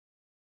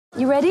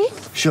You ready?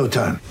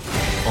 Showtime.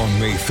 On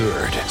May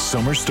 3rd,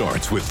 summer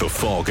starts with The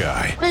Fall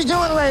Guy. Let's do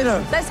it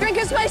later. Let's drink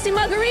a spicy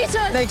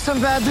margarita. Make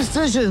some bad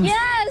decisions.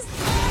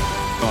 Yes!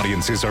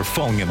 Audiences are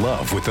falling in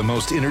love with the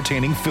most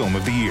entertaining film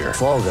of the year.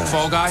 Fall Guy.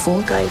 Fall Guy?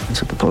 Fall guy.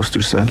 That's what the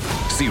poster said.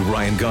 See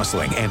Ryan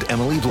Gosling and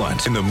Emily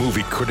Blunt in the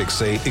movie critics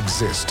say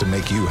exists to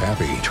make you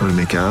happy. Trying to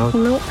make it out?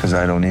 Nope. Because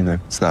I don't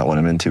either. It's not what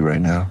I'm into right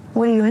now.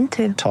 What are you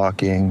into?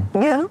 Talking.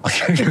 Yeah.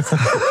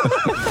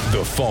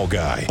 The Fall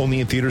Guy.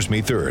 Only in theaters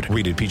May 3rd.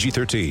 Rated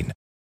PG-13.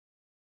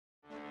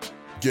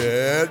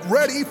 Get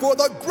ready for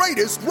the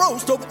greatest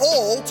roast of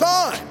all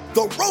time,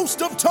 the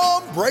Roast of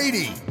Tom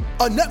Brady,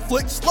 a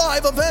Netflix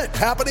live event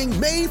happening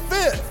May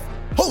 5th.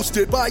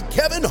 Hosted by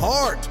Kevin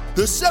Hart,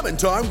 the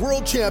 7-time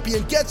world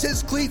champion gets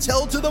his cleats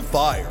held to the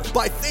fire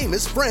by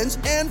famous friends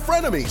and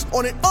frenemies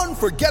on an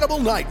unforgettable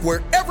night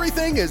where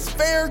everything is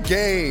fair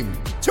game.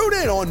 Tune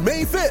in on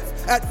May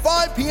 5th at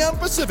 5 p.m.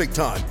 Pacific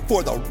time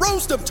for the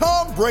Roast of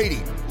Tom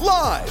Brady,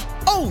 live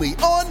only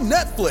on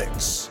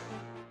Netflix.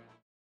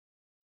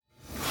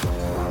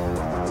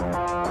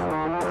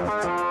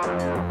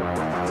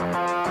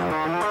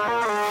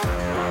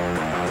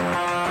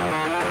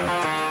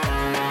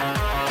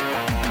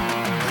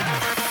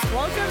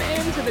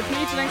 The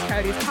PHNX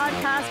Coyotes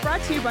podcast, brought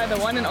to you by the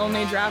one and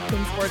only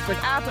DraftKings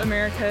Sportsbook app,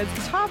 America's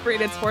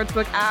top-rated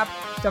sportsbook app.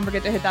 Don't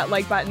forget to hit that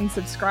like button,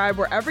 subscribe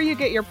wherever you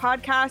get your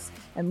podcasts,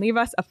 and leave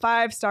us a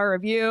 5-star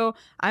review.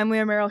 I'm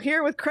Leah Merrill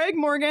here with Craig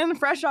Morgan,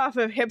 fresh off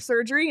of hip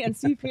surgery, and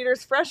Steve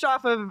Peters, fresh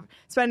off of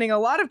spending a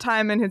lot of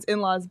time in his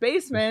in-laws'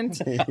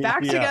 basement,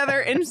 back together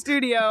in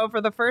studio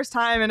for the first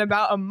time in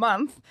about a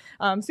month.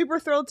 Super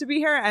thrilled to be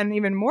here, and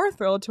even more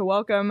thrilled to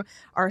welcome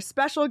our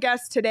special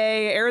guest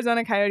today,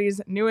 Arizona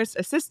Coyotes' newest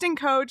assistant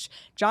coach,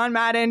 John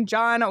Madden.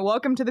 John,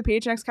 welcome to the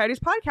PHNX Coyotes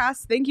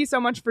podcast. Thank you so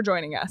much for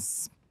joining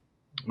us.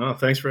 Well,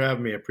 thanks for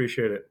having me. I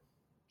appreciate it.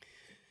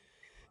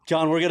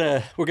 John, we're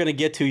gonna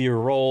get to your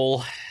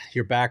role,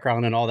 your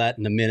background, and all that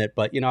in a minute.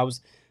 But I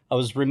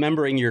was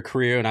remembering your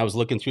career, and I was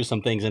looking through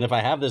some things. And if I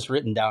have this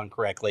written down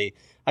correctly,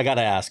 I got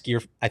to ask.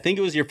 I think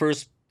it was your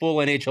first full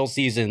NHL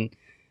season.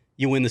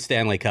 You win the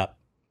Stanley Cup.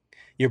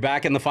 You're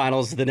back in the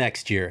finals the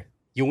next year.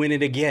 You win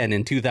it again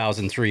in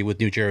 2003 with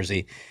New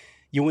Jersey.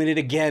 You win it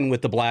again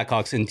with the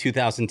Blackhawks in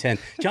 2010.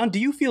 John, do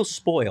you feel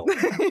spoiled?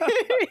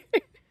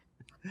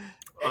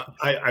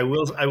 I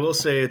will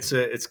say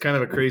it's kind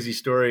of a crazy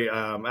story.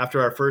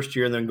 After our first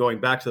year and then going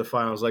back to the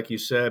finals, like you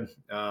said,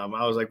 I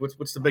was like,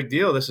 "What's the big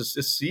deal? This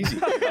is easy."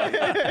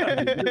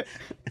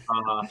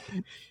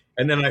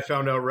 And then I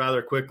found out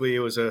rather quickly it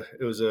was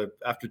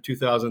after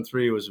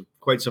 2003. It was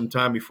quite some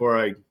time before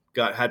I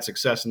had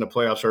success in the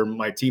playoffs, or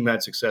my team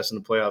had success in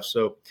the playoffs.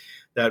 So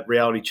that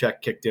reality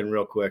check kicked in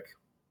real quick.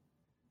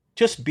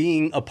 Just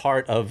being a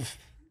part of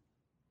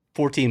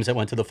 4 teams that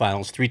went to the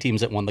finals, 3 teams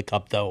that won the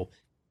cup, though.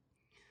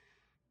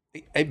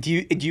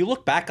 Do you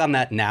look back on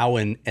that now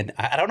and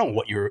I don't know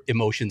what your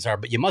emotions are,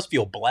 but you must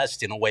feel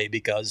blessed in a way,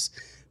 because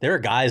there are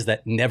guys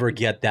that never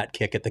get that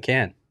kick at the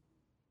can.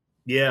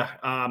 Yeah.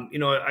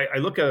 I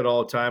look at it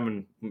all the time,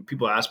 and when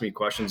people ask me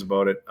questions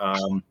about it.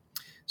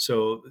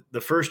 So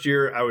the first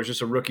year I was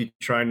just a rookie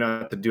trying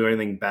not to do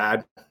anything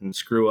bad and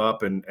screw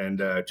up and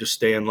just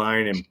stay in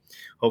line. And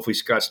hopefully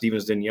Scott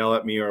Stevens didn't yell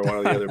at me, or one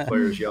of the other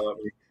players yell at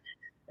me.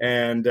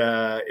 And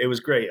it was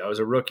great. I was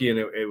a rookie, and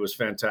it was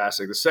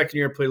fantastic. The second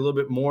year I played a little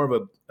bit more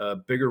of a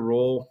bigger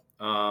role.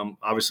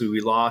 Obviously we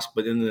lost,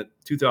 but in the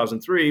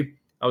 2003,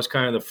 I was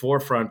kind of the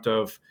forefront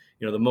of,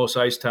 the most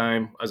ice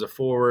time as a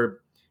forward.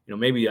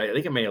 Maybe I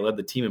think I may have led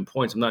the team in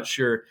points. I'm not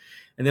sure.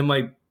 And then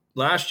my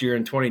last year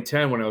in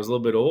 2010, when I was a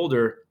little bit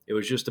older, it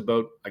was just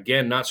about,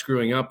 again, not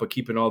screwing up, but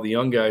keeping all the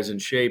young guys in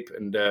shape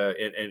and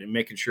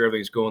making sure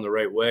everything's going the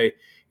right way,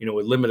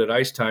 with limited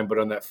ice time, but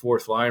on that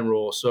fourth line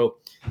role. So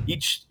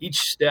each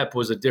step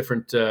was a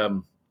different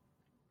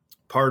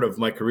part of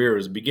my career. It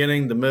was the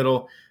beginning, the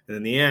middle, and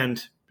then the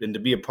end, and to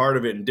be a part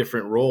of it in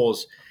different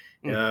roles.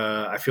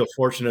 I feel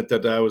fortunate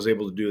that I was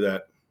able to do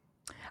that.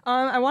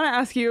 I want to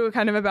ask you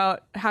kind of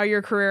about how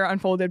your career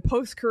unfolded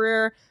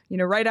post-career.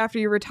 Right after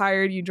you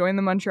retired, you joined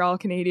the Montreal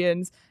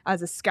Canadiens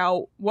as a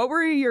scout. What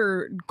were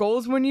your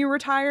goals when you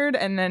retired,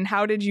 and then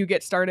how did you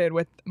get started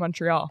with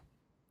Montreal?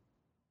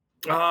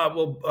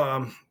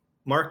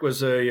 Mark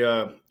was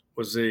I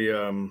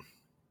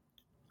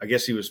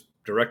guess he was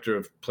director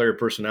of player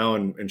personnel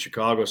in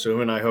Chicago. So him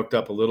and I hooked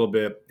up a little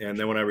bit. And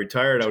then when I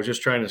retired, I was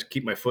just trying to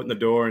keep my foot in the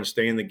door and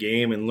stay in the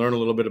game and learn a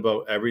little bit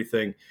about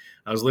everything.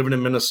 I was living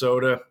in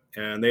Minnesota,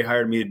 and they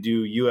hired me to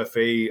do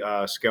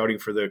UFA scouting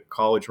for the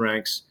college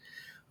ranks.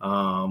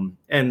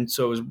 And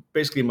so it was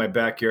basically in my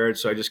backyard.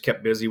 So I just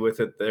kept busy with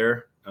it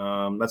there.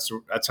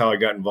 That's how I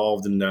got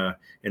involved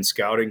in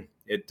scouting.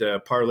 It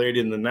parlayed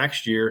in the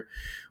next year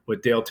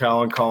with Dale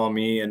Talon calling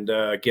me and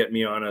get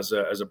me on as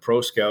a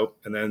pro scout.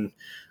 And then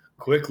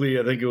quickly,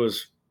 I think it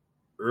was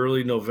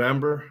early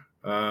November,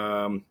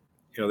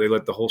 they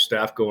let the whole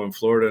staff go in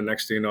Florida.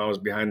 Next thing you know, I was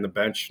behind the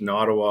bench in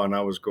Ottawa, and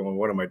I was going,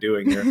 "What am I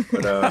doing here?"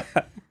 But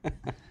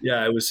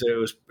yeah, it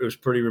was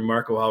pretty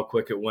remarkable how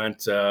quick it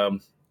went.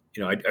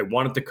 I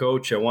wanted to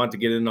coach. I wanted to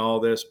get into all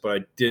this, but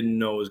I didn't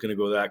know it was going to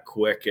go that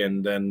quick.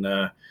 And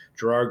then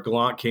Gerard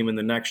Gallant came in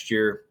the next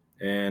year,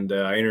 and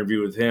I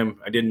interviewed with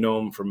him. I didn't know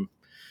him from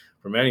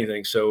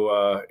anything.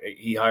 So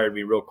he hired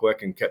me real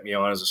quick and kept me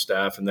on as a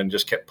staff, and then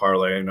just kept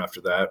parlaying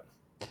after that.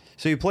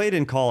 So you played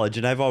in college,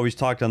 and I've always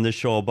talked on this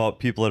show about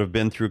people that have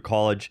been through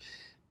college.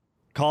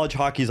 College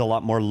hockey is a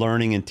lot more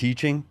learning and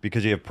teaching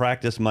because you have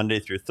practice Monday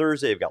through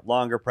Thursday. You've got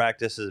longer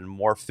practices and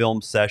more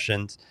film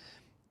sessions.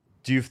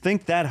 Do you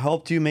think that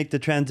helped you make the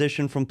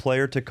transition from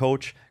player to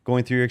coach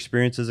going through your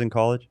experiences in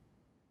college?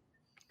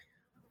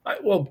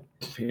 Well,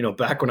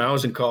 back when I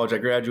was in college, I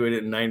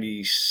graduated in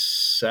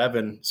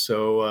 97.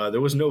 So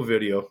there was no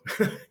video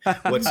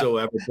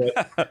whatsoever,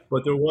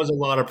 but there was a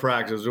lot of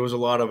practice. There was a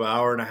lot of 1.5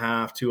 hour,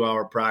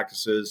 2-hour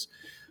practices,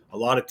 a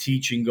lot of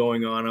teaching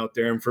going on out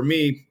there. And for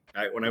me,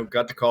 when I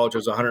got to college, I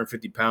was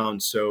 150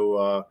 pounds.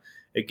 So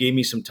it gave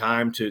me some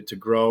time to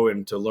grow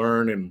and to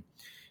learn and,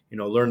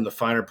 learn the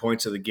finer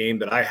points of the game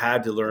that I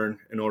had to learn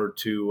in order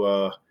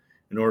to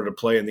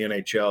play in the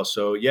NHL.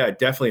 So yeah, it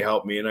definitely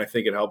helped me. And I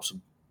think it helps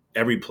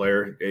every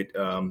player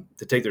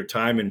to take their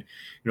time. And,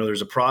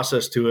 there's a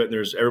process to it.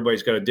 And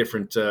everybody's got a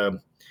different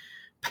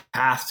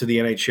path to the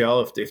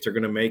NHL if they're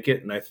going to make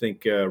it. And I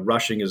think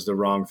rushing is the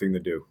wrong thing to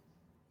do.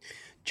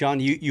 John,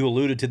 you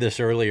alluded to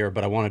this earlier,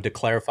 but I wanted to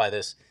clarify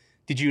this.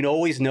 Did you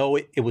always know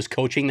it was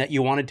coaching that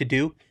you wanted to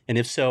do? And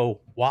if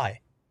so,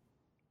 why?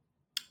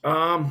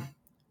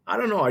 I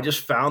don't know. I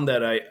just found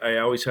that I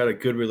always had a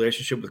good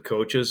relationship with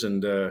coaches,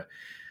 and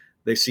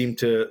they seemed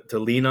to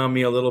lean on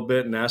me a little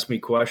bit and ask me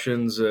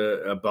questions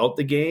about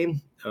the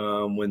game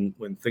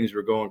when things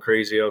were going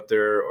crazy out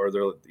there, or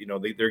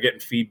they're getting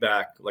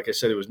feedback. Like I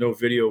said, there was no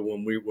video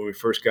when we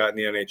first got in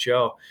the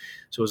NHL,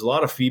 so it was a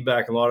lot of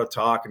feedback, a lot of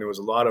talk, and there was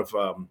a lot of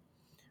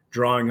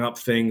drawing up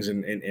things,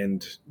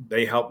 and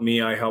they helped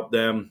me, I helped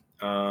them.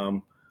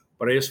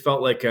 But I just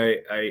felt like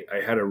I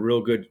had a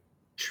real good,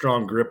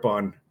 strong grip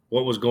on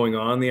what was going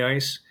on the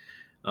ice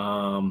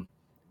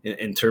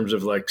in terms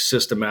of like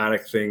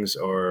systematic things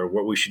or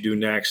what we should do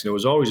next. And it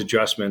was always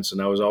adjustments,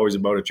 and I was always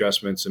about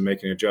adjustments and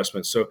making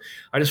adjustments. So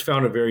I just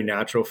found it very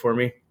natural for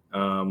me.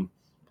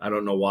 I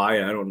don't know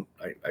why.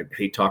 I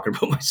hate talking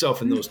about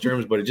myself in those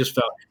terms, but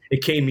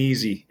it came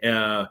easy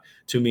to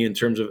me in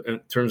terms of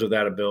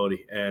that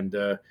ability. And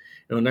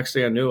next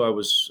thing I knew, I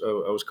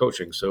was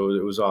coaching, so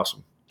it was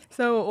awesome.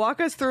 So walk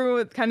us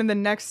through kind of the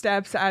next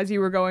steps as you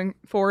were going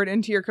forward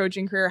into your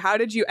coaching career. How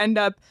did you end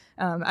up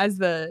as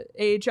the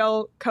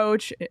AHL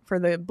coach for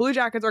the Blue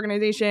Jackets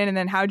organization, and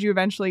then how did you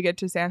eventually get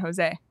to San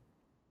Jose?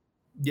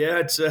 Yeah,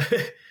 it's a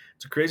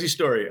crazy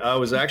story. I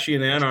was actually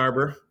in Ann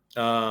Arbor.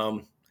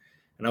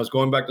 And I was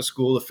going back to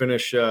school to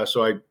finish.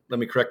 Let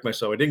me correct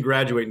myself. I didn't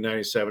graduate in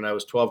 97. I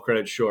was 12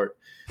 credits short.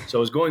 So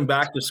I was going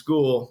back to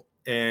school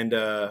and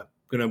going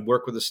to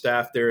work with the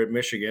staff there at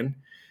Michigan.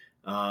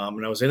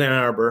 And I was in Ann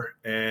Arbor,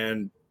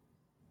 and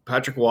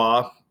Patrick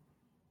Waugh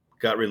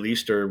got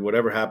released or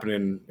whatever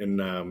happened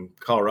in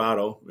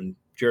Colorado, and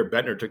Jared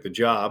Bettner took the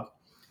job.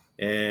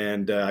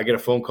 And I get a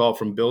phone call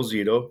from Bill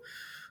Zito,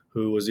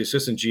 who was the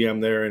assistant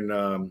GM there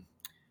in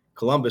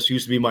Columbus,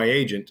 used to be my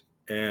agent.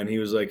 And he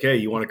was like, "Hey,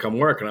 you want to come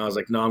work?" And I was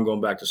like, "No, I'm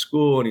going back to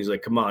school." And he's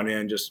like, "Come on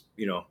in, just,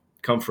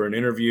 come for an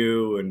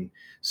interview and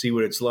see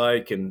what it's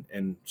like," and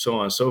so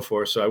on and so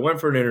forth. So I went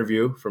for an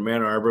interview from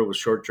Ann Arbor. It was a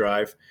short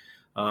drive.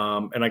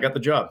 And I got the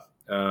job.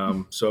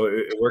 So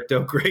it worked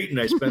out great. And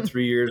I spent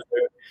 3 years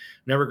there,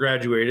 never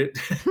graduated.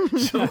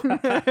 so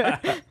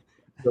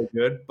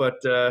good.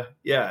 But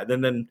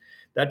then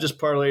that just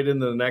parlayed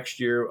into the next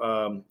year.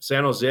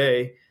 San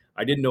Jose,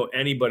 I didn't know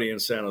anybody in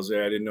San Jose.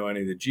 I didn't know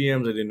any of the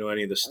GMs. I didn't know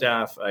any of the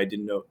staff. I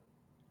didn't know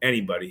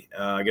anybody.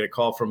 I get a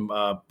call from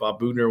Bob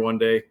Boughner one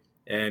day,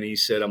 and he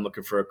said, "I'm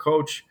looking for a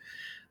coach."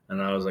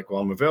 And I was like,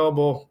 "Well, I'm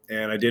available."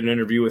 And I did an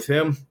interview with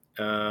him,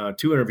 2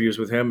 interviews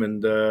with him,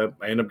 and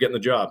I ended up getting the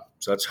job.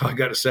 So that's how I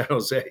got to San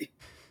Jose.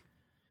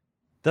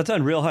 That's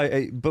unreal.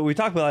 But we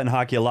talk about that in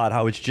hockey a lot,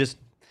 how it's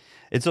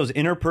those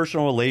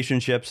interpersonal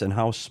relationships and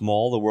how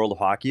small the world of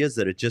hockey is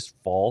that it just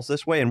falls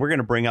this way. And we're going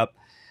to bring up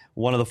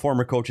one of the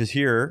former coaches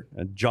here,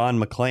 John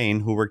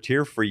McLean, who worked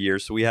here for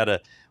years. So we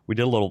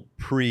did a little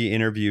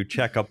pre-interview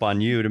checkup on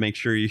you to make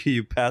sure you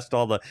checked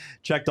all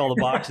the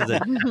boxes.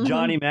 And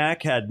Johnny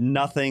Mac had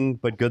nothing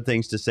but good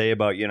things to say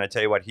about you. And I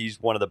tell you what,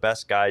 he's one of the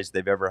best guys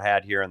they've ever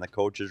had here in the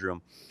coaches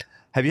room.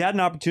 Have you had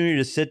an opportunity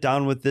to sit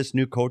down with this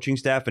new coaching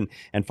staff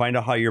and find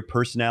out how your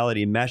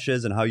personality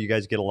meshes and how you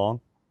guys get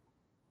along?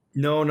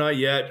 No, not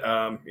yet.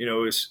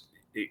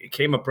 It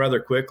came up rather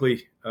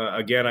quickly.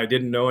 Again, I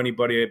didn't know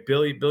anybody.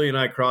 Billy and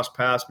I crossed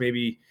paths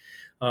maybe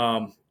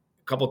a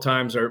couple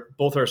times.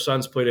 Both our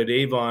sons played at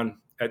Avon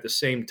at the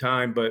same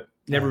time, but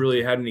never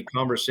really had any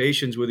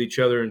conversations with each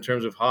other in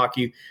terms of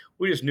hockey.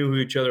 We just knew who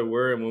each other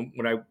were. And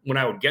when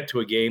I would get to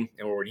a game,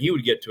 or when he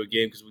would get to a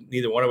game, because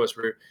neither one of us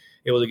were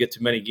able to get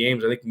to many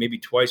games. I think maybe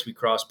twice we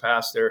crossed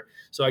paths there.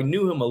 So I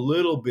knew him a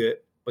little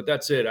bit, but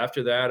that's it.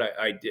 After that,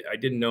 I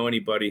didn't know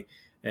anybody.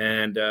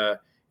 And, I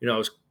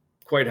was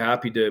quite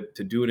happy to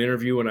do an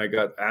interview when I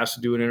got asked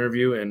to do an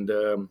interview. And,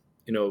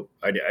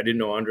 I didn't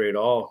know Andre at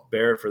all.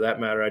 Bear, for that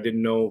matter, I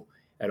didn't know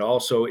at all.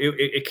 So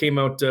it came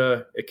out.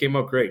 It came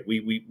out great.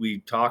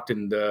 We talked,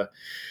 and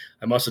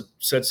I must have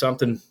said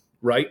something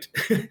right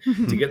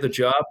to get the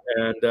job,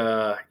 and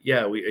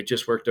it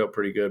just worked out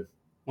pretty good.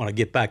 I want to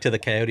get back to the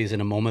Coyotes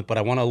in a moment, but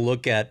I want to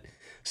look at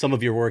some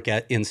of your work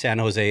in San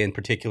Jose in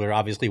particular.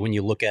 Obviously, when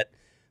you look at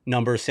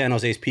numbers, San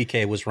Jose's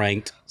PK was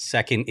ranked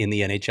second in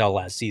the NHL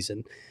last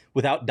season.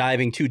 Without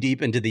diving too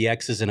deep into the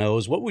X's and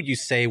O's, what would you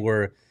say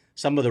were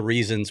some of the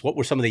reasons, what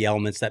were some of the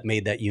elements that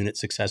made that unit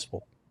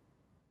successful?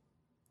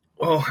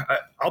 Well,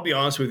 I'll be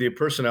honest with you,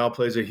 personnel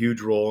plays a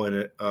huge role in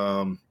it.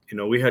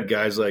 We had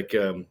guys like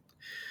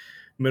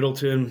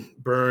Middleton,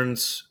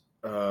 Burns,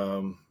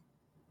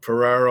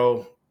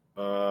 Ferraro,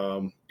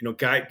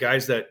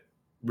 guys that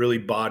really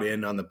bought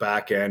in on the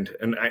back end.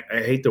 And I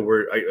hate the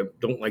word, I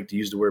don't like to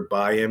use the word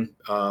buy-in.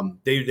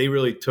 They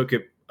really took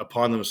it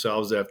upon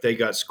themselves that if they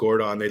got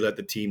scored on, they let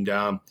the team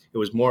down. It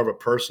was more of a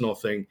personal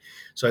thing.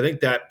 So I think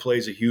that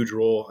plays a huge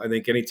role. I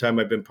think anytime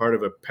I've been part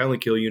of a penalty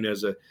kill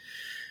unit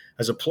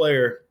as a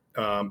player,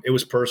 it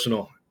was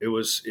personal. It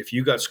was, if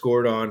you got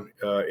scored on,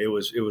 it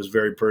was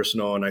very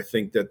personal. And I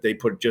think that they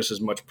put just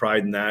as much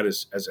pride in that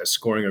as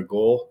scoring a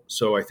goal.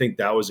 So I think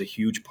that was a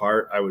huge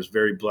part. I was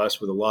very blessed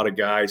with a lot of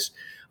guys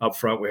up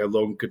front. We had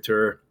Logan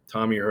Couture,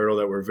 Tommy Hurdle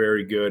that were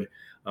very good.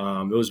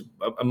 It was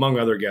among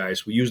other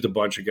guys. We used a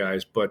bunch of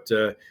guys, but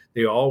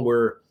they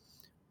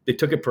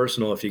took it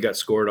personal if you got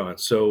scored on.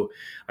 So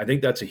I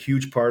think that's a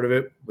huge part of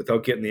it.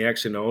 Without getting the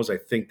X and O's, I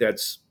think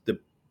that's the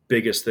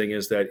biggest thing,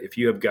 is that if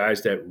you have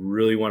guys that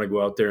really want to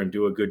go out there and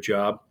do a good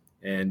job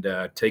and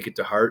take it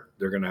to heart,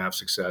 they're going to have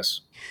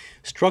success.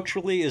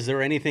 Structurally, is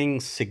there anything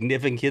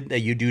significant that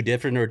you do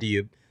different, or do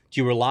you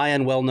rely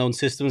on well-known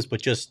systems,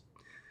 but just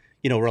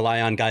rely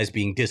on guys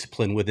being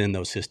disciplined within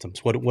those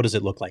systems? What does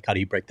it look like? How do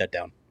you break that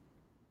down?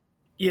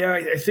 Yeah,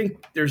 I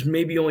think there's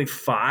maybe only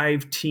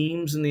 5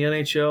 teams in the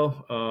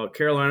NHL.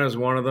 Carolina is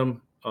one of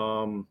them.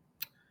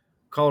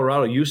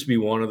 Colorado used to be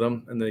one of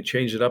them, and they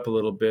changed it up a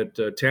little bit.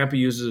 Tampa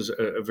uses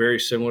a very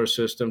similar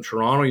system.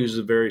 Toronto uses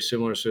a very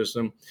similar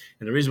system.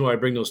 And the reason why I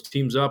bring those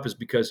teams up is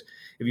because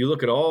if you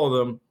look at all of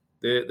them,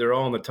 they're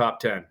all in the top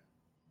 10.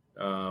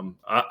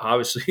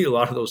 Obviously, a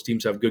lot of those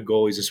teams have good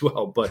goalies as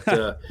well. But,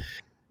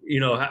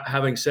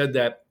 having said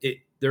that,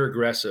 they're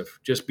aggressive,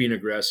 just being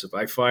aggressive.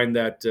 I find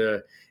that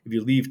if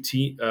you leave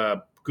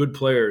good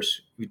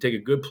players, if you take a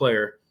good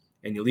player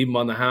and you leave him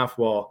on the half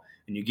wall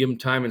and you give him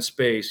time and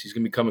space, he's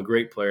going to become a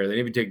great player. Then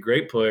if you take a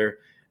great player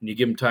and you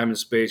give him time and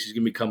space, he's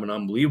going to become an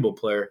unbelievable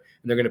player,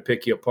 and they're going to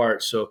pick you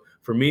apart. So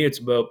for me, it's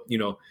about,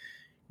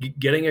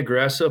 getting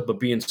aggressive, but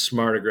being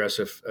smart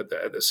aggressive at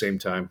the same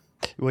time.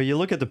 Well, you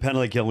look at the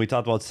penalty kill, and we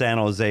talked about San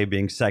Jose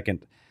being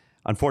second.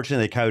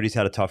 Unfortunately, the Coyotes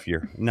had a tough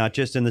year, not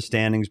just in the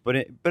standings, but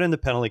in the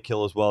penalty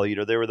kill as well.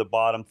 They were the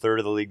bottom third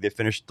of the league. They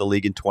finished the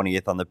league in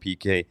 20th on the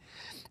PK.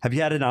 Have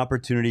you had an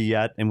opportunity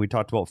yet? And we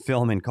talked about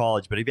film in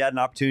college, but have you had an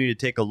opportunity to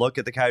take a look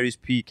at the Coyotes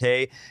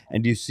PK?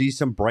 And do you see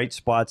some bright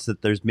spots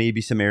that there's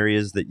maybe some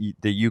areas that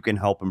you can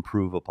help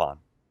improve upon?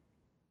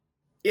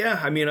 Yeah,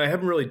 I mean, I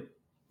haven't really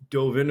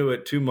dove into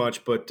it too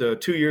much, but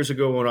 2 years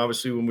ago,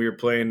 when we were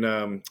playing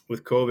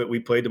with COVID, we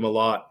played them a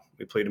lot.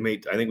 We played them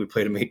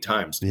 8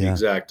 times to be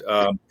exact.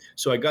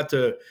 So I got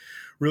to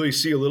really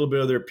see a little bit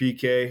of their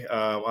PK.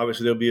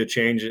 Obviously, there'll be a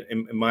change,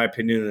 in my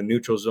opinion, in the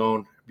neutral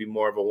zone. Be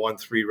more of a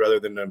 1-3 rather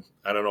than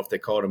I don't know if they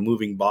call it a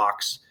moving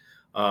box.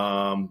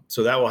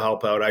 So that will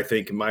help out, I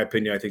think. In my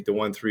opinion, I think the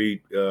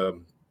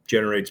 1-3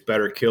 generates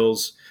better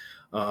kills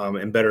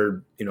and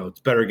better, it's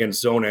better against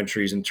zone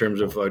entries in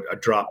terms of a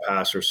drop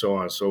pass or so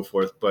on and so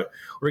forth. But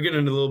we're getting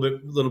into a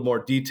little more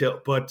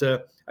detail. But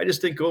I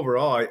just think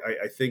overall,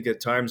 I think at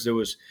times there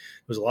was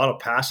a lot of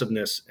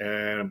passiveness,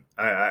 and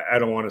I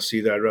don't want to see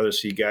that. I'd rather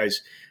see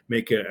guys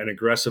make an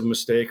aggressive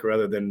mistake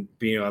rather than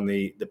being on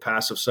the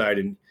passive side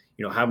and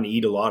having to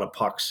eat a lot of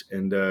pucks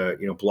and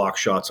block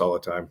shots all the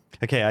time.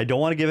 Okay, I don't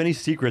want to give any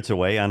secrets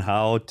away on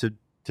how to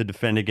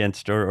defend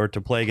against or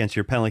to play against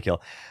your penalty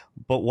kill.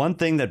 But one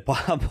thing that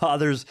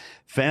bothers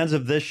fans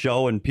of this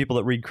show and people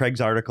that read Craig's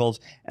articles,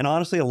 and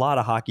honestly a lot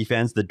of hockey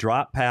fans, the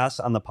drop pass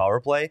on the power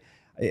play,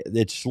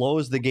 it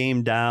slows the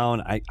game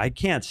down. I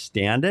can't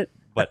stand it.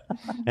 But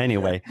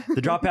anyway,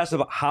 the drop pass,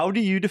 how do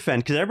you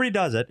defend? Because everybody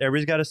does it.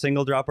 Everybody's got a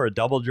single drop or a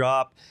double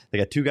drop. They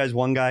got 2 guys,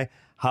 1 guy.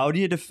 How do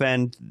you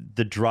defend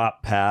the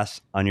drop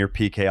pass on your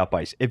PK up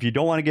ice? If you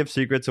don't want to give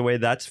secrets away,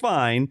 that's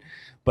fine.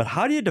 But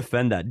how do you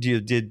defend that?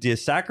 Do you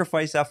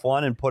sacrifice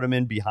F1 and put him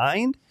in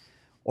behind?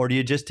 Or do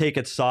you just take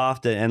it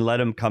soft and let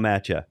him come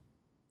at you?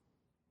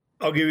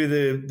 I'll give you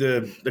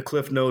the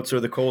Cliff Notes or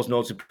the Coles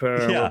Notes,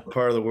 depending on what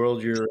part of the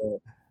world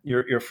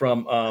you're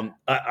from.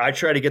 I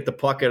try to get the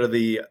puck out of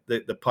the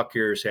puck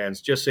carrier's hands.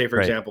 Just say, for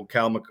example,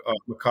 Cal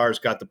McCarr's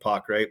got the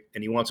puck, right?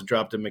 And he wants to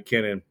drop to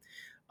McKinnon.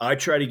 I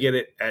try to get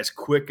it as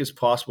quick as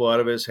possible out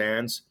of his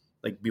hands,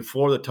 like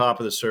before the top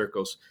of the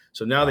circles.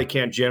 So now they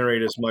can't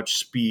generate as much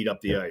speed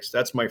up the ice.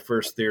 That's my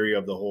first theory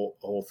of the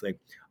whole thing.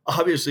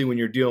 Obviously, when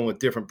you're dealing with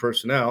different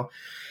personnel,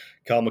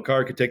 Cal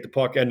McCarr could take the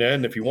puck end to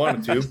end if he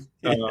wanted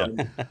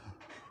to.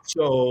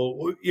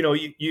 So,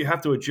 you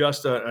have to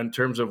adjust in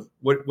terms of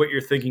what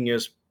your thinking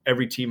is.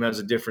 Every team has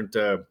a different,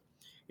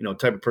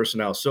 type of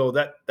personnel. So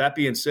that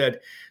being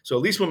said, so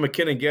at least when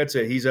MacKinnon gets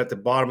it, he's at the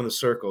bottom of the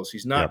circles.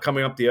 He's not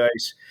coming up the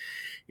ice,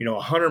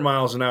 100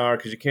 miles an hour,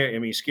 because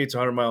he skates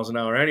 100 miles an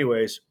hour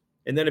anyways.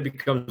 And then it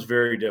becomes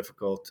very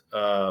difficult.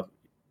 The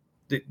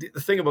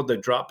thing about the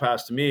drop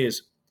pass to me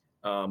is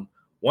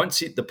once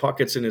the puck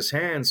gets in his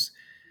hands,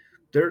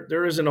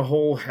 there isn't a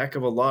whole heck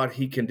of a lot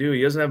he can do.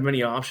 He doesn't have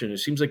many options.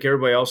 It seems like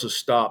everybody else has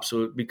stopped.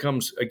 So it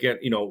becomes, again,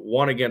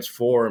 1 against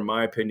 4, in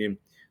my opinion.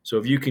 So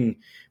if you can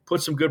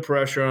put some good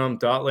pressure on him,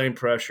 dot lane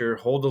pressure,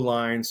 hold the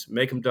lines,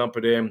 make him dump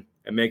it in,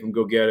 and make him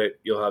go get it,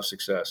 you'll have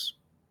success.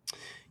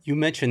 You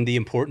mentioned the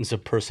importance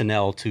of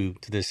personnel to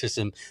the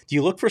system. Do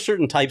you look for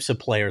certain types of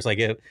players? Like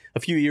a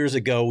few years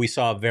ago, we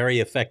saw a very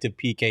effective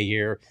PK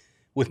here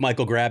with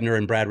Michael Grabner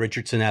and Brad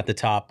Richardson at the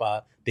top.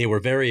 They were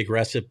very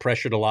aggressive,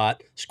 pressured a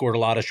lot, scored a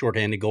lot of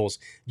shorthanded goals.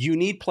 Do you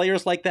need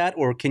players like that,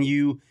 or can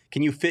you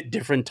fit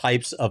different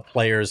types of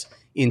players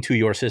into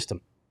your system?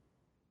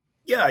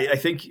 Yeah, I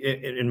think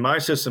in my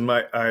system,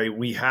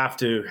 we have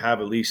to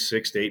have at least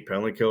 6 to 8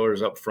 penalty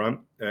killers up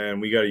front,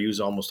 and we got to use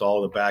almost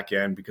all of the back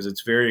end because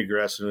it's very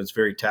aggressive and it's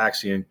very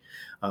taxing.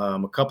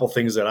 A couple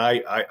things that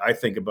I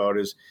think about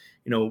is,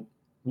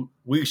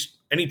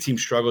 any team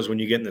struggles when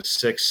you get into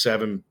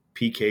 6-7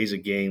 PKs a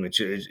game.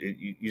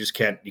 You just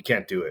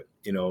can't do it.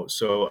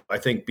 So I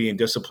think being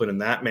disciplined in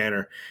that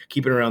manner,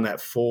 keeping around that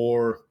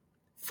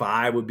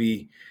 4-5 would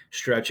be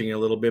stretching a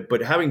little bit,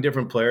 but having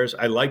different players.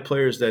 I like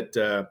players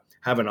that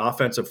have an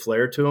offensive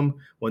flair to them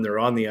when they're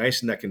on the ice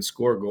and that can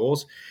score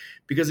goals,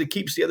 because it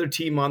keeps the other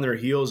team on their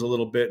heels a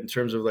little bit in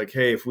terms of like,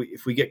 hey,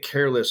 if we get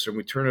careless or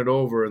we turn it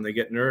over and they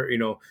get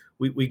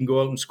we can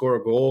go out and score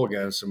a goal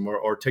against them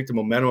or take the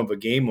momentum of a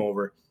game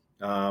over.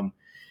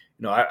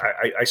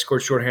 I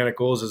scored shorthanded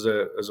goals as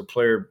a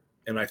player,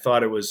 and I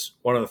thought it was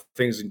one of the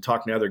things in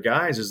talking to other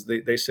guys is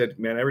they said,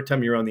 man, every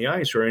time you're on the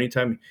ice or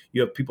anytime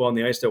you have people on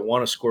the ice that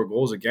want to score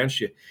goals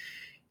against you,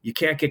 you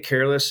can't get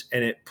careless,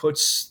 and it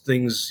puts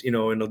things, in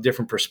a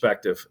different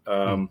perspective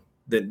than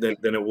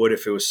it would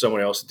if it was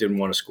someone else that didn't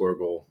want to score a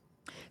goal.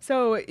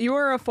 So you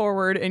were a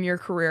forward in your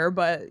career,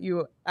 but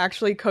you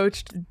actually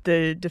coached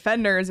the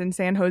defenders in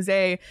San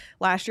Jose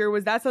last year.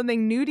 Was that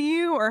something new to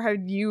you, or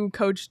had you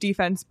coached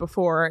defense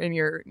before in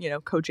your,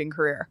 coaching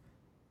career?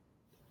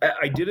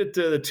 I did it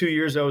the 2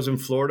 years I was in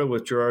Florida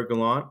with Gerard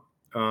Gallant,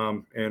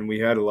 and we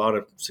had a lot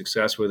of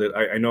success with it.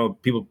 I know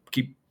people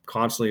keep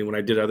constantly, when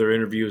I did other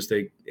interviews,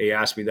 they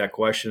asked me that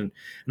question.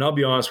 And I'll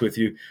be honest with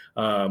you,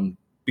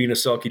 being a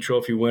Selke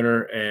Trophy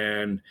winner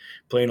and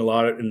playing a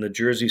lot in the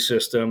Jersey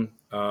system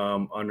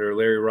under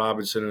Larry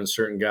Robinson and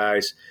certain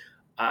guys,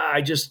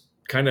 I just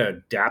kind of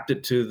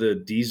adapted to the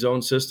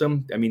D-zone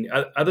system. I mean,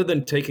 other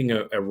than taking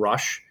a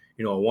rush,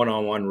 a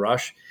one-on-one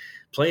rush,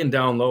 playing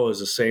down low is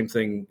the same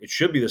thing. It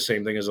should be the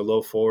same thing as a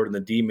low forward and the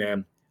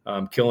D-man.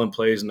 Killing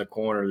plays in the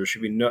corner. There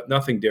should be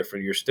nothing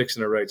different. Your stick's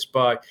in the right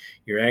spot.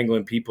 You're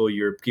angling people.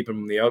 You're keeping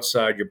them on the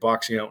outside. You're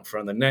boxing out in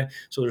front of the net.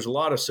 So there's a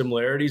lot of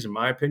similarities, in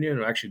my opinion,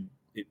 and actually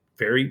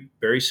very,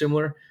 very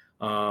similar.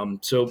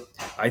 So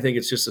I think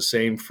it's just the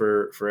same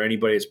for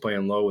anybody that's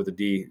playing low with a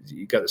D.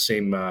 You got the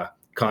same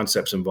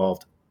concepts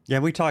involved. Yeah,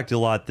 we talked a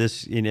lot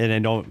and I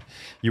know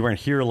you weren't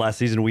here last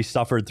season. We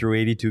suffered through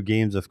 82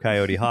 games of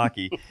Coyote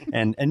hockey,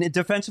 and it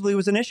defensively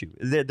was an issue.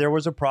 There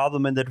was a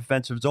problem in the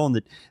defensive zone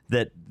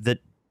that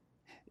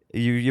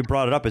you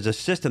brought it up as a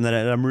system that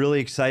I'm really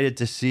excited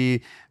to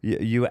see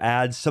you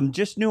add some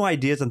just new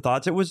ideas and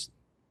thoughts. It was,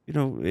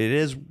 it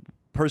is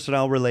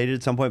personnel related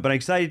at some point, but I'm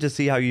excited to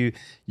see how you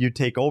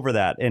take over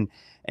that.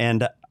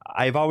 And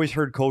I've always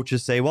heard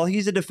coaches say, well,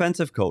 he's a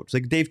defensive coach,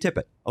 like Dave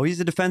Tippett. Oh, he's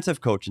a defensive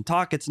coach, and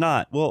it's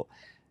not. Well,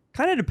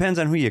 kind of depends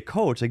on who you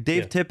coach. Like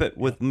Dave Tippett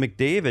with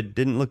McDavid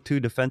didn't look too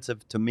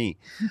defensive to me.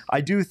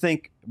 I do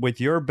think with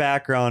your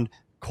background,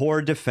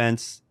 core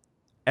defense,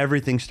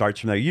 everything starts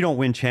from there. You don't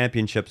win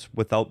championships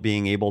without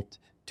being able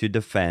to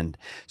defend.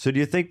 So do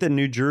you think the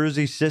New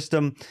Jersey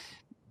system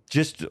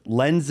just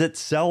lends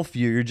itself?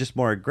 You're just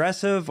more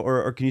aggressive,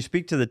 or can you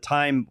speak to the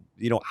time,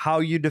 how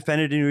you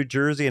defended in New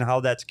Jersey and how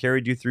that's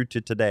carried you through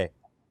to today?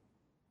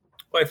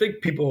 Well, I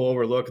think people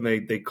overlook and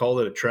they call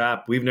it a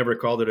trap. We've never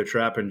called it a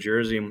trap in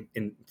Jersey.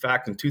 In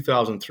fact, in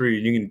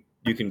 2003,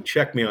 you can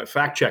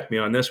fact check me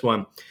on this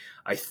one.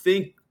 I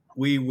think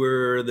we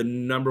were the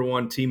number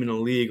one team in the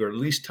league, or at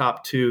least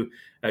top 2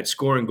 at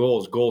scoring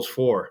goals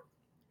for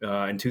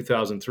in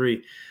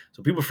 2003.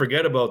 So people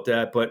forget about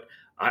that, but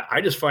I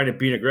just find it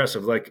being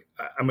aggressive. Like,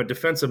 I'm a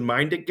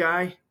defensive-minded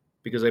guy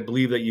because I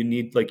believe that you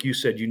need, like you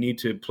said, you need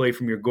to play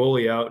from your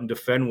goalie out and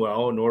defend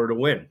well in order to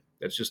win.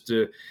 That's just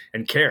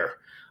and care.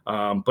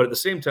 But at the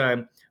same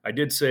time, I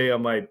did say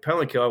on my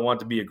penalty kill, I want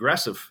to be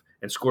aggressive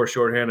and score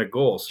shorthanded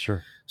goals.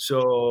 Sure.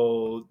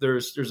 So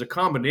there's a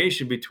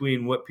combination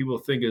between what people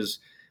think is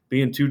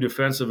being too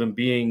defensive and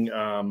being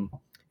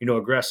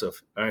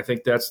aggressive. And I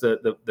think that's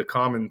the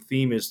common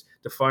theme, is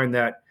to find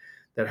that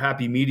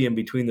happy medium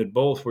between the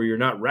both, where you're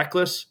not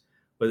reckless,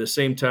 but at the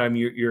same time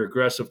you're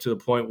aggressive to the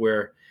point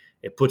where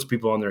it puts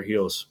people on their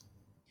heels.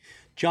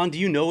 John, do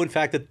you know, in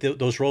fact, that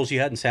those roles you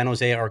had in San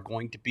Jose are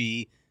going to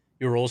be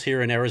your roles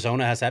here in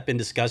Arizona? Has that been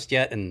discussed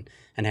yet and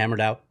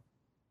hammered out?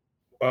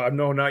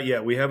 No, not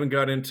yet. We haven't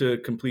got into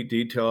complete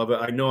detail of it.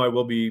 I know I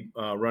will be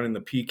running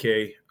the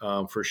PK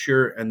for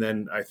sure. And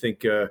then I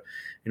think,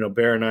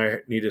 Bear and I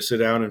need to sit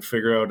down and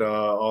figure out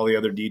all the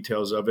other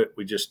details of it.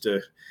 We just,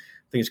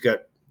 things got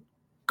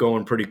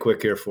going pretty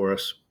quick here for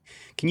us.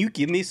 Can you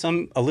give me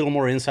a little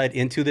more insight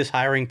into this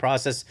hiring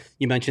process?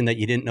 You mentioned that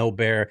you didn't know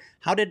Bear.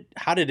 How did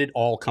it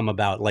all come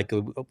about, like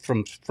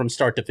from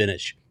start to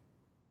finish?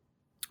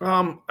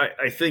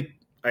 I think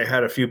I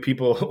had a few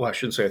people, well, I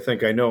shouldn't say I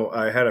think, I know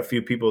I had a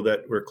few people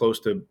that were close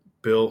to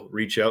Bill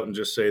reach out and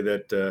just say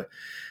that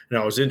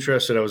I was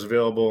interested, I was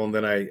available, and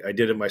then I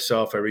did it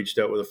myself. I reached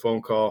out with a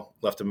phone call,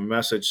 left him a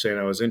message saying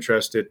I was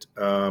interested,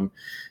 and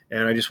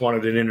I just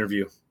wanted an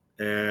interview.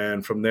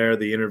 And from there,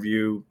 the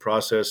interview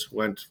process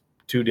went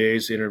 2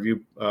 days. Interview,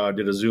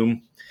 did a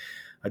Zoom.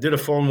 I did a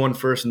phone one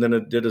first, and then I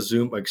did a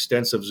Zoom,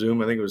 extensive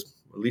Zoom. I think it was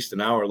at least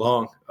an hour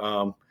long.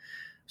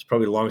 It's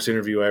probably the longest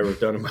interview I ever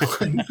done in my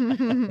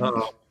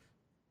life.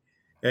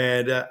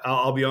 And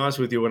I'll be honest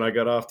with you, when I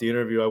got off the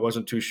interview, I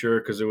wasn't too sure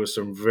because there was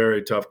some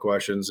very tough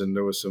questions, and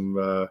there was some,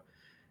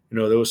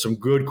 there was some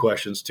good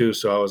questions too.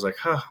 So I was like,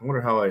 I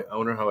wonder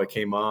how I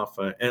came off.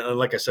 And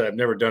like I said, I've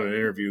never done an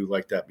interview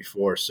like that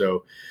before,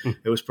 so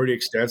it was pretty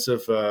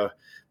extensive.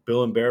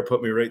 Bill and Bear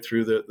put me right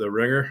through the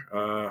ringer.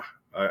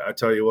 I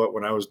tell you what,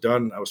 when I was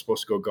done, I was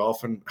supposed to go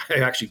golfing. I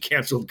actually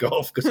canceled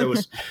golf because I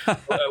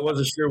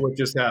wasn't sure what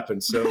just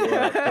happened. So,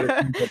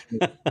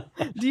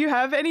 do you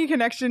have any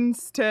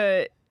connections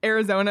to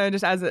Arizona,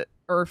 just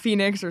or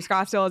Phoenix or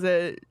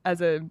Scottsdale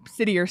as a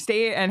city or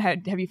state? And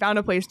have you found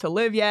a place to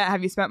live yet?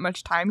 Have you spent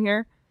much time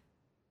here?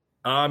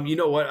 You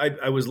know what?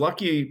 I was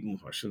lucky.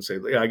 I shouldn't say.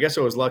 Yeah, I guess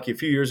I was lucky. A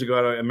few years ago,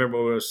 I remember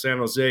when I was in San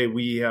Jose.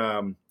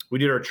 We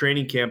did our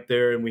training camp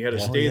there, and we had to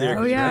stay there.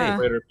 Oh, yeah.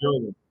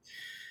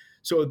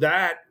 So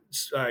that,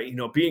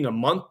 being a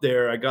month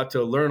there, I got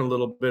to learn a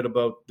little bit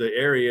about the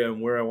area and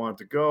where I wanted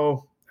to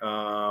go,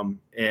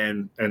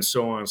 and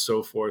so on and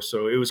so forth.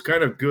 So it was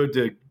kind of good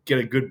to get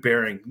a good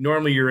bearing.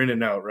 Normally you're in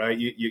and out, right?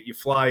 You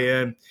fly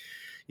in,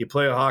 you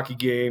play a hockey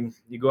game,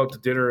 you go out to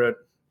dinner at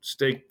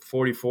Steak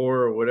 44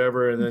 or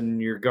whatever, and then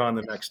you're gone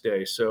the next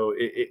day. So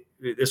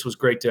this was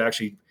great to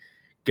actually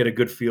get a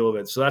good feel of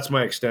it. So that's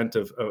my extent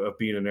of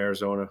being in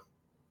Arizona.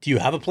 Do you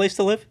have a place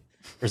to live,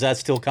 or is that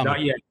still coming?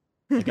 Not yet.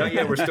 Not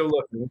yet. We're still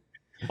looking.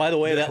 By the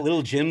way, that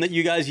little gym that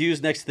you guys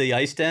use next to the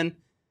ice den,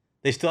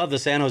 they still have the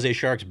San Jose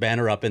Sharks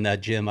banner up in that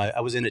gym. I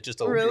was in it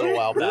just a little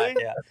while back.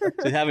 Yeah,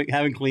 so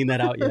haven't cleaned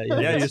that out yet.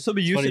 Yeah, you'll still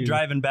be used to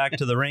driving back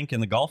to the rink in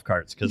the golf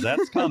carts because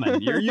that's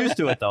coming. You're used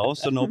to it though,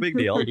 so no big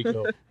deal. There you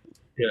go.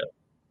 Yeah.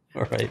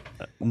 All right.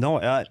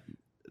 No,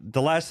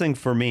 the last thing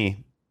for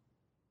me,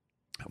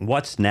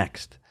 what's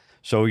next?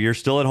 So you're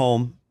still at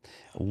home.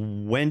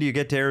 When do you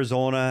get to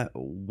Arizona?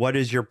 What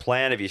is your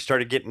plan? Have you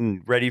started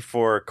getting ready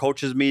for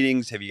coaches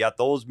meetings? Have you got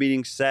those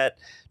meetings set?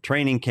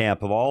 Training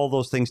camp, of all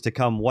those things to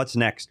come. What's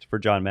next for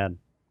John Madden?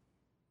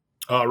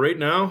 Right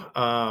now,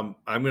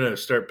 I'm going to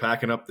start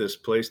packing up this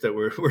place that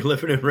we're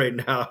living in right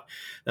now.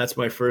 That's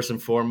my first and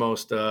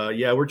foremost.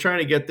 We're trying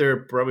to get there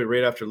probably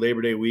right after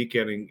Labor Day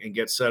weekend and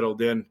get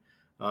settled in.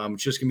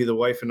 It's just going to be the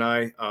wife and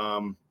I.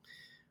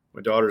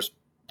 My daughter's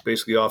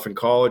basically off in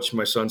college.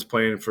 My son's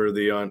playing for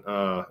the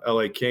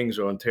LA Kings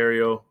or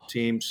Ontario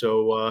team.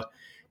 So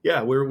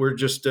we're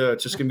just gonna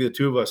be the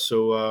two of us.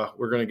 So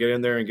we're gonna get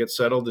in there and get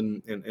settled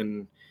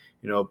and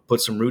put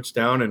some roots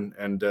down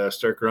and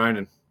start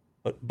grinding.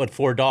 But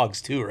 4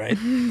 dogs too, right?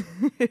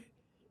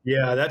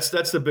 Yeah, that's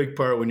the big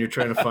part when you're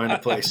trying to find a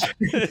place.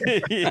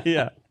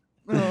 Yeah.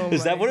 What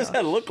does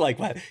that look like?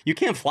 You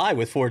can't fly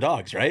with 4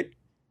 dogs, right?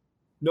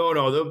 No,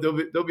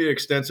 there'll be an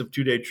extensive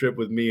 2-day trip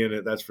with me in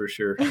it. That's for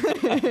sure.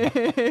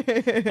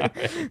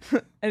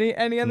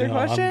 Any other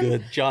questions? I'm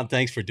good. John,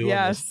 thanks for doing this.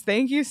 Yes,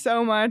 thank you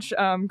so much.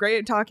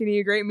 Great talking to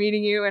you. Great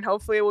meeting you. And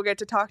hopefully we'll get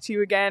to talk to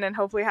you again and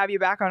hopefully have you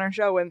back on our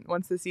show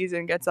once the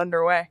season gets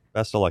underway.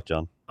 Best of luck,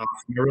 John. I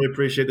really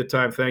appreciate the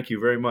time. Thank you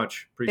very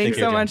much. Thanks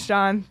so much,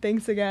 John.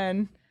 Thanks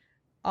again.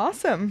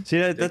 Awesome. See,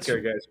 Take care,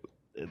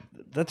 guys.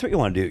 That's what you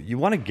want to do. You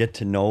want to get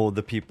to know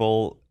the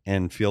people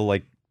and feel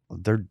like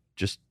they're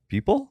just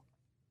people.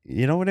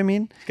 You know what I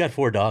mean? He's got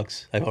 4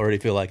 dogs. I already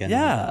feel like I know.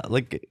 Yeah,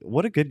 like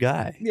what a good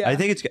guy. Yeah. I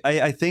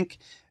think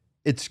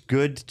it's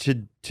good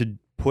to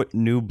put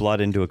new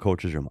blood into a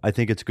coach's room. I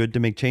think it's good to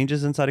make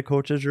changes inside a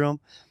coach's room.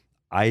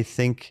 I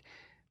think,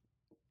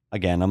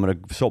 again, I'm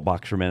going to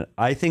soapbox for a minute.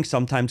 I think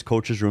sometimes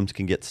coaches' rooms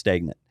can get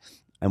stagnant.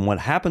 And what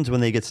happens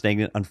when they get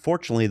stagnant,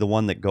 unfortunately, the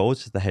one that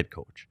goes is the head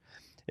coach.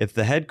 If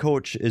the head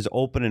coach is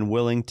open and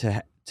willing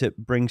to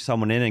bring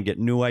someone in and get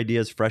new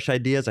ideas, fresh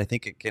ideas, I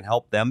think it can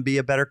help them be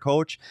a better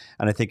coach.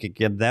 And I think it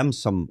give them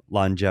some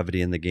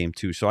longevity in the game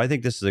too. So I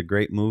think this is a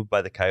great move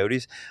by the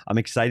Coyotes. I'm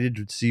excited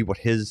to see what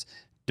his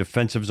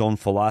defensive zone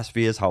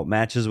philosophy is, how it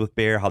matches with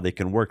Bear, how they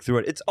can work through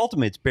it.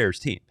 It's Bear's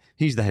team.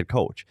 He's the head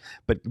coach.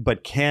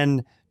 But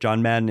can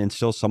John Madden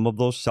instill some of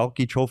those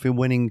Selke Trophy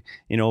winning,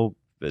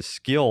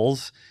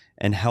 skills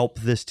and help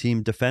this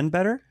team defend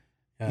better?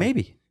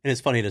 Maybe. And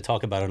it's funny to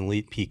talk about an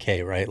elite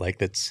PK, right?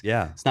 Like it's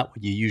not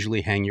what you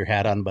usually hang your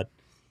hat on, but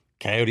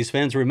Coyotes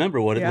fans remember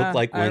what it looked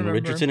like when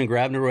Richardson and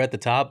Grabner were at the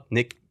top.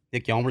 Nick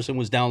Hjalmarsson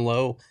was down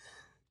low.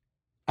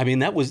 I mean,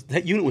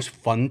 that unit was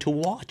fun to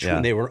watch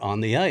when they were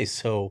on the ice.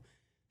 So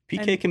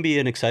PK can be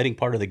an exciting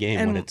part of the game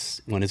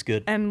when it's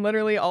good. And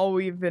literally all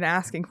we've been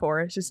asking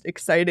for is just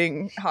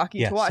exciting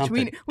hockey to watch.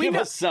 We Give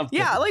us something.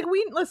 Yeah, like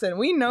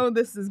we know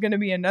this is going to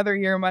be another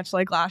year much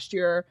like last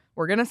year.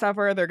 We're going to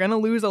suffer. They're going to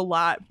lose a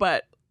lot,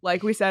 but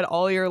like we said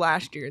all year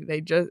last year,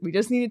 we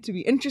just need it to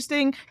be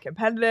interesting,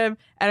 competitive,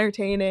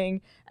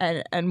 entertaining,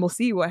 and we'll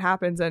see what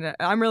happens. And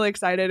I'm really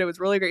excited. It was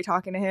really great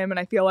talking to him, and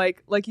I feel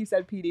like you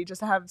said, PD,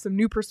 just to have some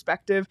new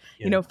perspective.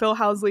 Yeah. You know, Phil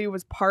Housley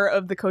was part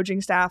of the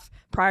coaching staff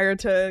prior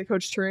to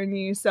Coach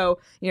Tourigny, so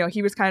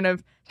he was kind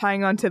of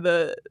tying on to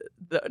the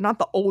not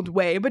the old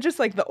way, but just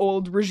like the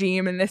old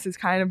regime, and this is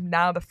kind of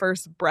now the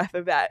first breath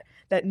of that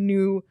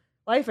new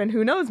life, and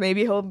who knows,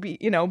 maybe he'll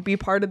be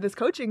part of this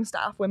coaching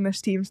staff when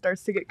this team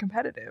starts to get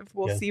competitive.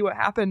 We'll see what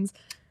happens.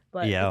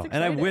 But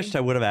and I wished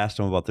I would have asked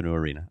him about the new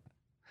arena.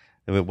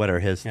 What are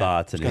his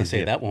thoughts? I was going to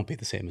say that won't be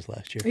the same as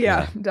last year.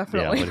 Yeah,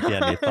 definitely. Yeah, but if you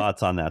had any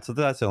thoughts on that, so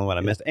that's the only one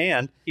I missed.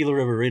 And Gila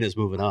River Arena is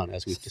moving on,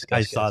 as we've discussed.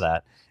 I saw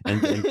that, and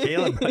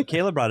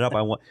Caleb brought it up.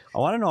 I want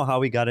to know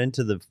how he got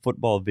into the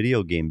football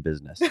video game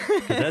business,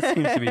 because that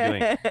seems to be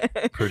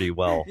doing pretty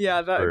well.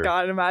 Yeah,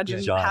 God,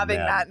 imagine having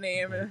that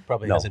name.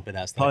 Probably hasn't been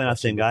asked. Probably not the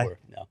same guy.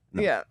 No.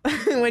 Yeah,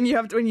 when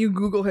you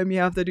Google him, you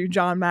have to do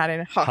John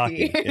Madden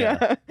hockey.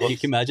 Yeah. Well, you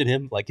can imagine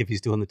him like if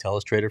he's doing the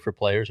telestrator for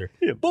players, or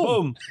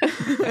boom.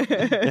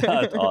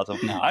 That's awesome.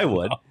 No, I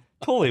would.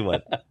 Totally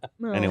would.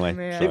 Anyway,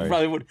 they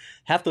probably would.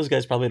 Half those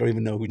guys probably don't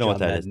even know who John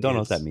Madden is. Don't know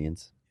what that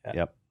means. Yeah.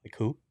 Yep. Like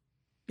who?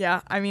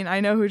 Yeah, I mean, I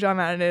know who John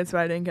Madden is, but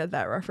I didn't get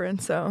that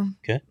reference. So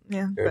okay,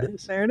 yeah, there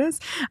it is.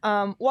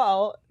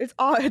 Well, it's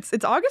August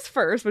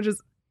 1st, which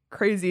is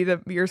crazy.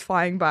 The year's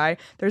flying by.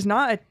 There's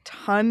not a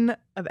ton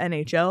of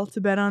NHL to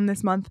bet on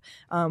this month.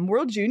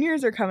 World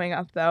Juniors are coming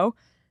up though,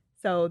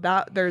 so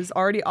that there's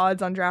already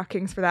odds on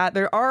DraftKings for that.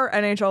 There are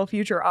NHL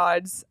future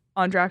odds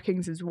on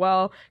DraftKings as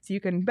well, so you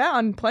can bet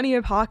on plenty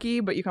of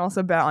hockey, but you can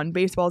also bet on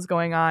baseball's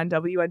going on,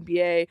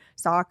 WNBA,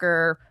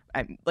 soccer,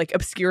 like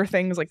obscure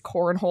things like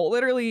cornhole,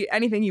 literally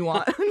anything you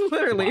want.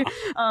 Literally.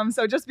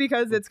 So just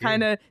because it's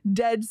kind of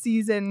dead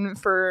season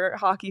for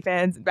hockey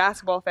fans and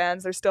basketball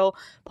fans, there's still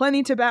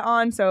plenty to bet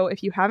on. So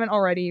if you haven't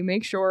already,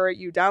 make sure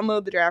you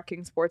download the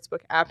DraftKings Sportsbook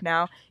app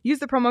now. Use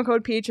the promo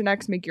code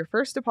PHNX, make your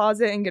first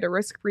deposit, and get a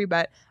risk-free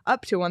bet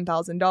up to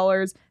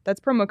 $1,000. That's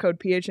promo code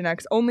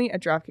PHNX only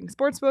at DraftKings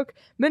Sportsbook.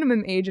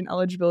 Minimum age and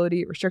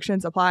eligibility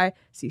restrictions apply.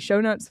 See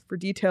show notes for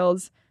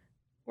details.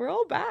 We're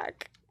all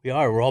back.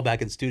 We're all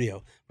back in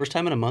studio. First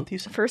time in a month, you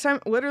said? First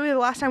time, literally the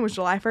last time was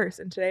July 1st,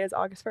 and today is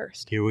August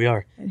 1st. Here we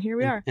are. And here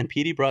we are. And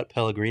Petey brought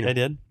Pellegrino. I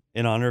did,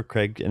 in honor of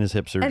Craig and his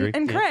hip surgery.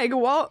 And Craig,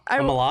 well,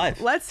 I'm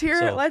alive. Let's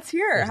hear.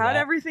 How'd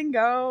everything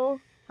go?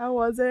 How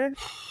was it?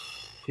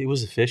 It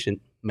was efficient.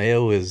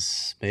 Mayo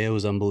is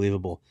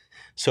unbelievable.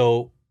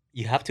 So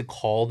you have to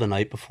call the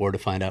night before to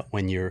find out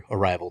when your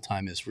arrival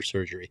time is for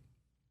surgery.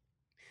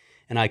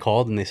 And I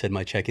called, and they said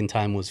my check-in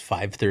time was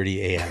 5:30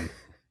 a.m.,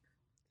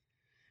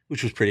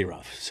 which was pretty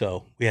rough.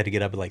 So we had to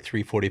get up at like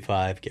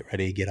 3:45, get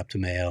ready, get up to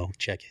Mayo,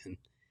 check in.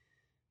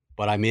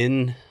 But I'm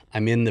in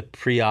the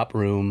pre-op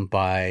room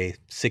by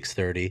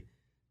 6:30.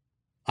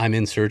 I'm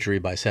in surgery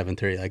by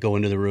 7:30. I go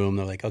into the room.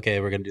 They're like,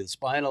 okay, we're going to do the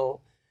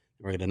spinal.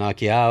 We're going to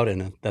knock you out.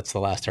 And that's the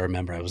last I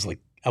remember. I was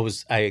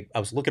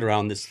looking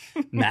around this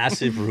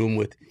massive room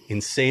with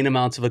insane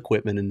amounts of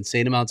equipment and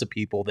insane amounts of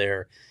people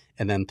there.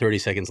 And then 30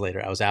 seconds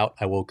later, I was out.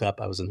 I woke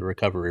up. I was in the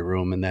recovery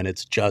room. And then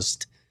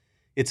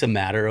it's a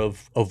matter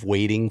of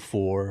waiting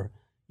for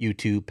you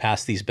to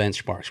pass these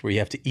benchmarks where you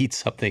have to eat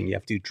something, you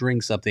have to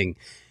drink something,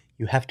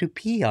 you have to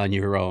pee on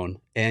your own,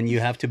 and you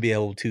have to be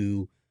able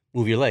to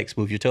move your legs,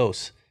 move your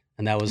toes.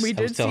 And that was, we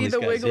did see the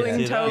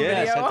wiggling toe video.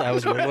 Yes, I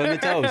was wiggling the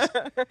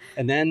toes.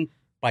 And then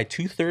by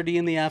 2:30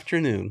 in the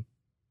afternoon,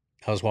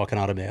 I was walking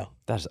out of Mayo.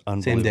 That's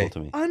unbelievable to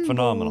me.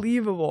 Phenomenal.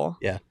 Unbelievable.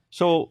 Yeah.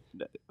 So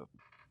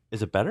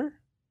is it better?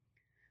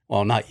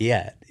 Well, not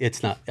yet.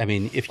 It's not. I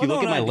mean, if you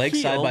look at my legs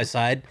side by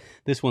side,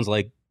 this one's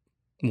like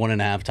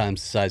 1.5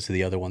 times the size of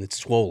the other one. It's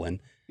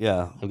swollen.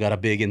 Yeah. I've got a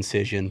big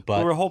incision,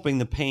 but we're hoping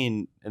the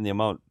pain and the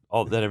amount,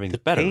 that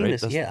everything's better, right?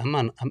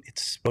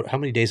 It's how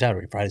many days out are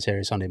we? Friday,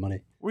 Saturday, Sunday,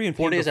 Monday. Were you in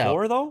 4 days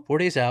out though? 4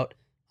 days out.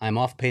 I'm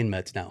off pain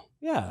meds now.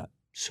 Yeah.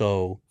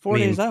 So 4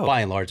 days out.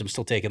 By and large, I'm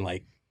still taking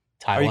like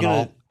Tylenol. Are you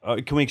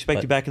gonna? Can we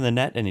expect you back in the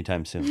net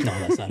anytime soon? No,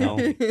 that's not.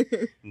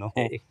 No.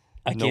 Hey,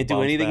 I can't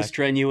do anything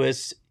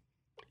strenuous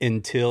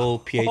until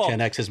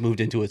PHNX has moved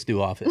into its new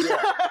office.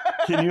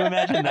 Can you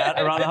imagine that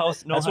around the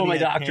house? No, That's honey, what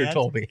my I doctor can't.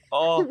 told me.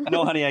 Oh,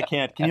 no, honey, I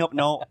can't. Can you help?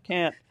 No,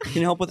 can't. Can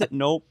you help with it?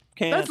 Nope,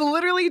 can't. That's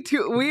literally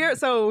we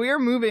are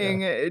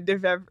moving.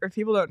 If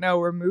people don't know,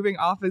 we're moving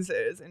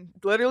offices in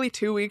literally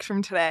 2 weeks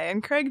from today.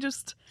 And Craig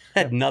just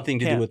Had nothing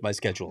to do Can't. with my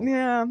schedule.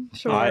 yeah,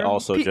 sure. I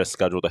also just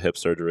scheduled a hip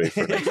surgery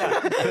for next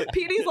week.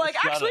 Petey's like,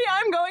 Shut actually, up.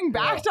 I'm going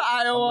back to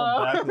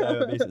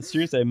Iowa.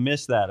 Seriously, I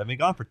missed that. I've been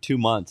gone for 2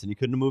 months, and you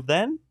couldn't have moved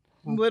then?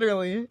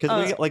 Literally.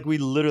 Because we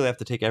literally have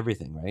to take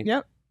everything, right?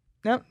 Yep.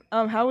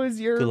 How was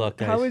your Good luck,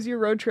 guys. How was your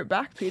road trip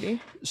back, Petey?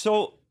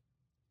 So,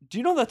 do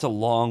you know that's a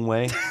long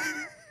way?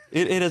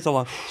 It is a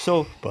long.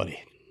 So, Buddy.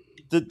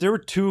 there were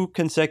 2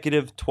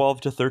 consecutive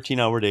 12 to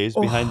 13-hour days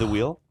behind the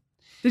wheel.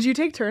 Did you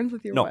take turns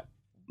with your No. wife?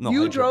 No,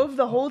 You I drove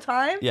the whole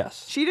time?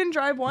 Yes. She didn't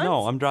drive once?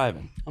 No, I'm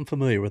driving. I'm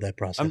familiar with that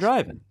process. I'm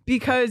driving.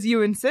 Because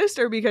you insist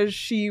or because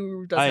she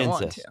doesn't I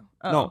want insist. to?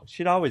 Oh. No,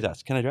 she'd always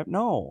ask, "Can I drive?"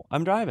 No,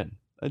 I'm driving.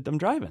 I'm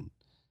driving.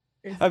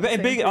 Is it the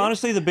same thing?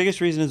 Honestly, the biggest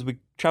reason is we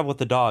travel with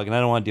the dog, and I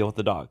don't want to deal with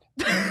the dog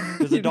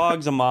because the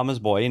dog's a mama's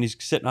boy, and he's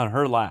sitting on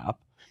her lap.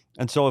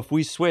 And so if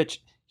we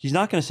switch, he's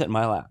not going to sit in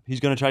my lap. He's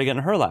going to try to get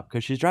in her lap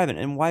because she's driving.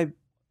 And why?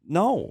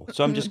 No.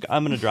 So I'm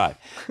going to drive.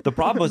 The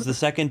problem was the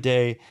second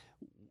day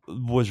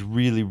was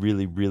really,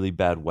 really, really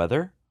bad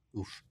weather.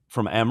 Oof.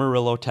 From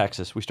Amarillo,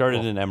 Texas. We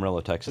started in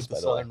Amarillo, Texas, by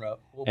That's the the way, southern route.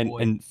 Oh, and boy.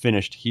 and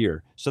finished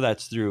here. So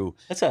that's through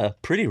That's a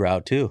pretty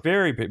route, too.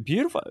 very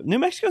beautiful. New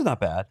Mexico's not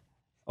bad.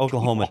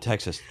 Oklahoma,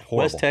 Texas, horrible.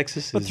 West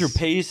Texas But is through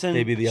Payson,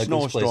 maybe the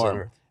ugliest place on snowstorm.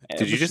 earth.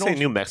 Did you just say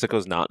New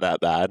Mexico's not that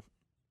bad?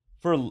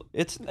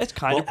 It's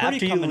kind Well, of pretty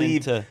after you coming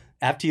leave- into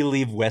After you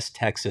leave West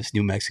Texas,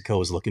 New Mexico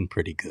is looking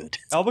pretty good.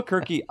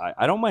 Albuquerque.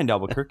 I don't mind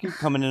Albuquerque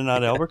coming in and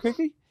out of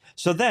Albuquerque.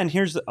 So then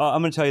here's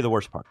I'm going to tell you the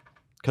worst part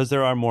because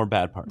there are more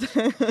bad parts.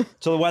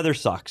 So the weather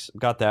sucks.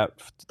 Got that.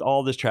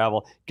 All this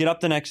travel. Get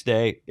up the next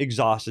day,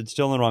 exhausted,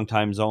 still in the wrong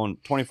time zone.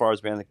 24 hours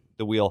behind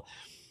the wheel.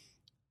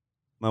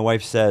 My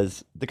wife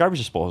says the garbage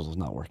disposal is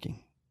not working.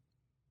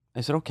 I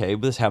said, okay,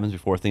 but this happens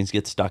before things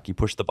get stuck. You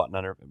push the button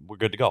under, we're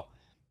good to go.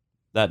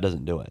 That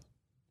doesn't do it.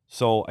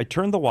 So I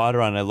turned the water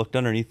on and I looked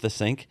underneath the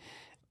sink.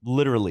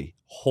 Literally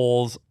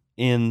holes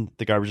in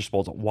the garbage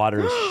disposal. Water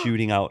is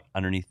shooting out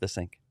underneath the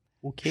sink.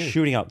 Okay.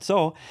 Shooting out.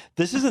 So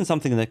this isn't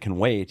something that can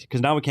wait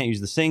because now we can't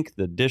use the sink,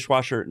 the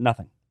dishwasher,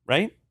 nothing,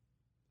 right?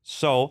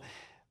 So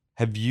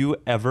have you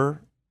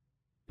ever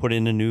put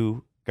in a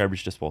new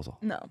garbage disposal?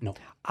 No.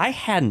 I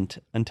hadn't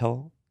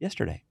until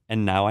yesterday,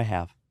 and now I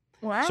have.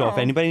 Wow. So if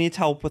anybody needs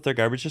help with their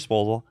garbage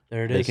disposal,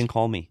 There it they is. can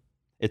call me.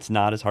 It's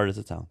not as hard as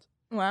it sounds.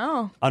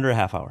 Wow. Under a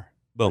half hour.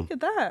 Boom. Look at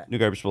that. New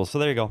garbage disposal. So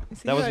there you go.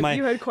 See, That was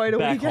you had quite a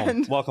back home.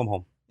 weekend. Welcome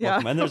home. Yeah.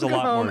 Welcome. And there's a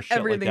Welcome lot more home. shit like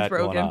Everything's that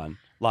broken. going on.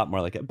 A lot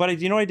more like it. But do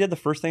you know what I did the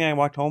first thing I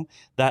walked home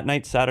that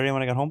night, Saturday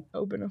when I got home?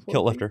 Open a full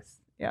Kilt lifter. piece.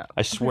 Yeah.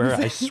 I swear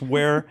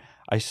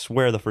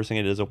the first thing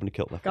I did is open a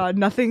kilt lifter. God,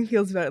 nothing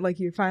feels better. Like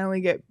you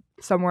finally get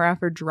somewhere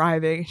after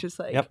driving. It's just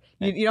like Yep.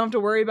 you don't have to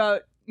worry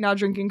about not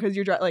drinking because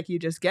you're driving. Like you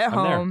just get I'm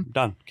home. there.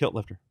 Done. Kilt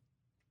lifter.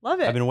 Love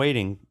it. I've been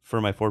waiting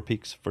for my 4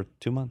 Peaks for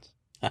 2 months.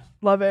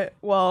 Love it.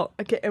 Well,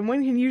 okay. And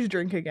when can you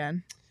drink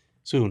again?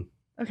 Soon.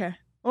 Okay.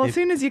 Well, as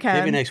soon as you can.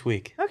 Maybe next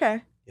week.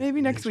 Okay.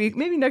 Maybe next week.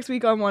 Maybe next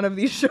week on one of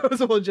these shows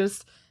we'll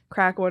just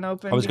crack one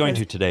open. I was going to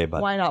because today,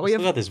 but why not? I We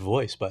still have. got this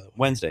voice, by the way.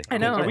 Wednesday. I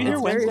know. Are we it's here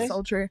very Wednesday?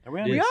 sultry. Are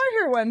we on We Yes. are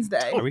here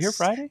Wednesday. Are we here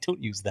Friday?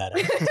 Don't use that.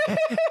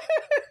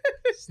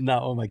 It's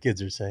not what my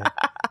kids are saying.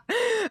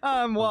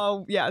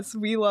 Well, yes,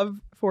 we love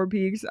Four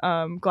Peaks.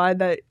 Glad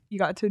that you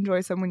got to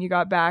enjoy some when you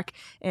got back.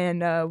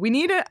 And we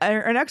need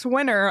our next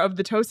winner of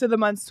the Toast of the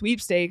Month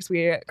sweepstakes.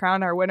 We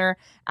crowned our winner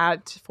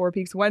at Four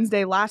Peaks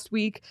Wednesday last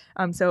week.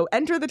 So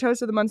enter the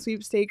Toast of the Month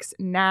sweepstakes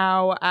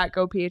now at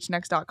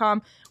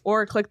gophnx.com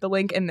or click the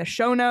link in the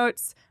show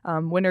notes.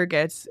 Winner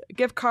gets a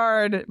gift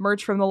card,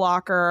 merch from the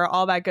locker,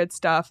 all that good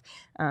stuff.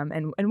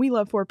 And we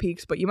love Four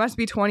Peaks, but you must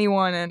be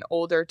 21 and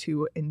older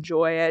to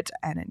enjoy it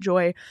and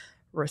enjoy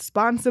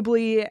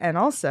responsibly. And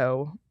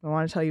also, I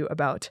want to tell you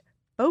about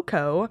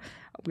FOCO.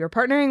 We are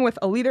partnering with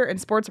a leader in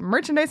sports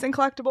merchandise and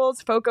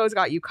collectibles. FOCO's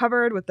got you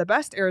covered with the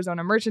best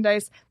Arizona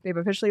merchandise. They've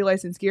officially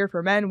licensed gear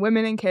for men,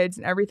 women, and kids,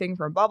 and everything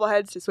from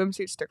bobbleheads to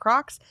swimsuits to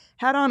Crocs.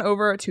 Head on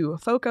over to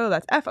FOCO,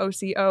 that's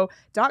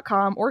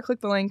FOCO.com, or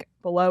click the link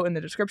below in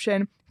the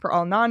description. For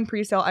all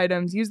non-presale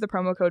items, use the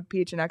promo code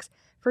PHNX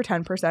for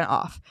 10%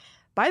 off.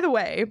 By the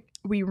way,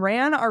 we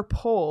ran our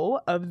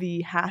poll of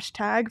the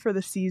hashtag for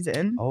the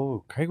season.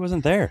 Oh, Craig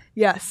wasn't there.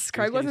 Yes,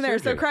 Craig wasn't there.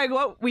 So surgery. Craig,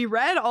 we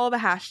read all the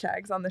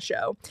hashtags on the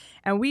show,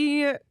 and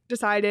we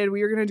decided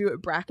we were going to do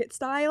it bracket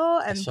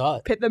style and saw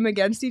it. pit them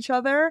against each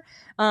other.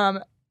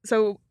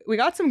 So we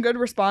got some good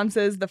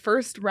responses. The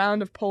first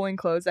round of polling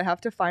closed. I have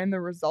to find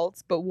the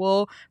results, but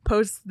we'll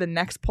post the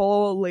next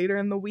poll later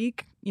in the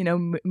week. You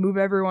know, move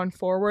everyone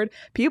forward.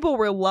 People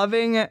were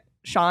loving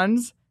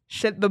Sean's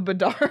shit the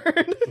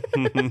Bedard.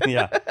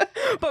 Yeah.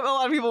 But a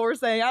lot of people were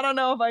saying, I don't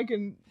know if I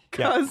can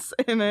cuss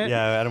in it.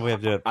 Yeah, I don't we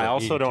have to do it. I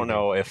also don't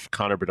know if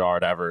Connor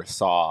Bedard ever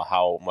saw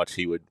how much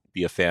he would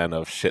be a fan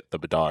of shit the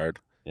Bedard.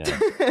 Yeah.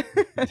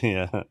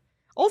 Yeah.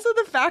 Also,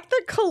 the fact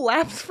that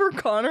collapse for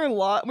Connor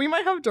we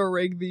might have to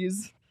rig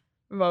these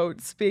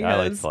votes because I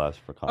like Celeste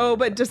for Connor. Oh,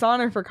 but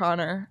Dishonor for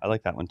Connor. I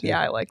like that one too.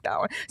 Yeah, I like that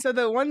one. So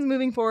the ones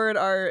moving forward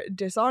are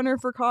Dishonor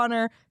for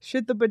Connor,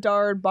 Shit the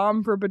Bedard,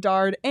 Bomb for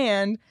Bedard,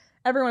 and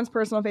everyone's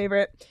personal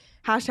favorite,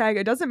 hashtag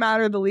it doesn't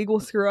matter, the league will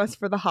screw us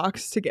for the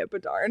Hawks to get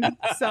Bedard.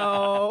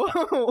 So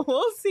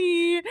we'll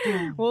see.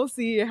 We'll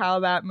see how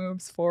that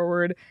moves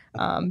forward.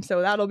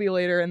 So that'll be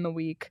later in the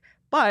week.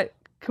 But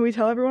can we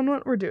tell everyone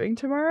what we're doing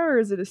tomorrow, or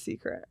is it a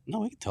secret? No,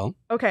 we can tell them.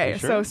 Okay,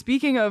 Sure. so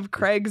speaking of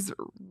Craig's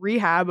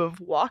rehab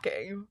of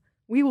walking,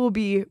 we will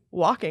be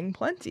walking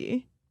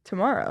plenty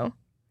tomorrow.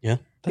 Yeah,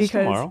 That's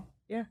because- tomorrow.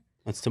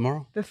 that's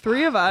tomorrow. The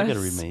three of I us gotta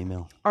read my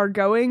email. are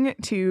going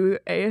to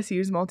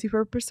ASU's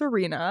multipurpose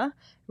arena.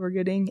 We're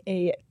getting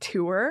a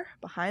tour,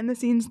 behind the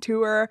scenes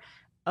tour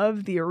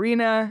of the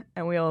arena,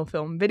 and we'll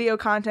film video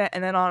content.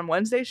 And then on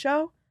Wednesday's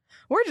show,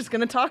 we're just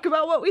going to talk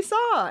about what we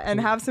saw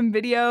and have some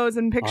videos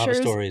and I'll have a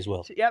pictures. story as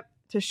well.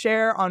 To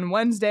share on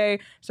Wednesday.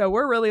 So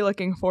we're really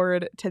looking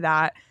forward to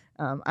that.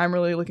 I'm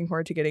really looking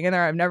forward to getting in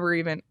there. I never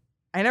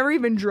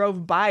even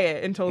drove by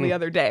it until the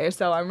other day.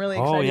 So I'm really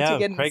excited Oh yeah, to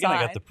get Craig inside. and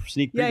I got the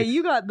sneak preview. Yeah,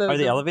 you got the. Are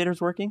the elevators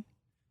working?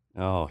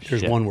 Oh,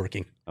 There's shit. one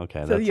working.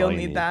 Okay, So that's you'll all you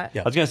need that.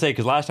 Yeah. I was gonna say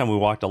because last time we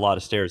walked a lot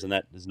of stairs, and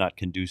that is not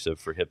conducive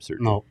for hip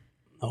surgery. No,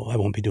 I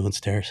won't be doing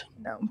stairs.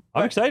 No.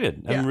 I'm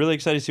excited. Yeah. I'm really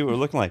excited to see what we're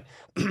looking like.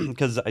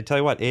 Because I tell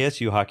you what,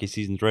 ASU hockey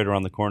season's right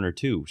around the corner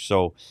too.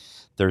 So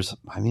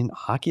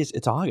hockey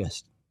it's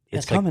August.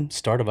 It's coming. Like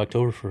start of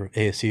October for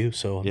ASU.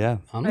 So Yeah.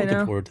 I'm I looking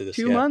know. forward to this.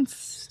 2 yeah.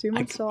 months. 2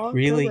 months to October.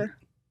 really-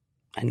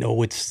 I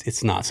know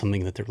it's not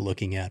something that they're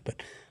looking at,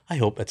 but I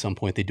hope at some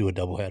point they do a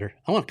doubleheader.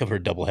 I want to cover a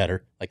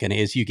doubleheader, like an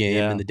ASU game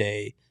Yeah. in the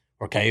day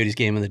or Coyotes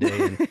game in the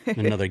day and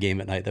another game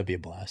at night. That'd be a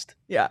blast.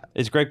 Yeah.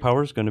 Is Greg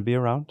Powers going to be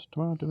around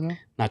tomorrow? Do we know?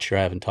 Not sure.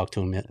 I haven't talked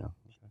to him yet.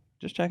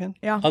 Just checking.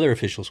 Yeah. Other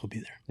officials will be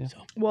there. Yeah. So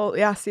Well,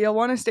 yeah. So you'll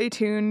want to stay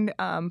tuned.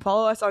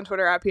 Follow us on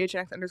Twitter at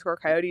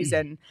PHNX_Coyotes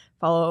and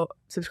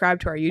subscribe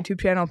to our YouTube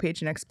channel,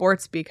 PHNX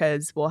Sports,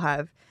 because we'll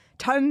have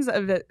tons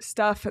of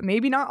stuff.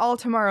 Maybe not all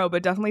tomorrow,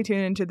 but definitely tune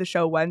into the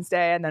show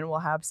Wednesday, and then we'll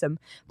have some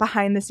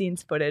behind the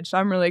scenes footage. So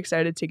I'm really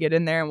excited to get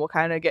in there, and we'll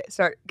kind of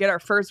get our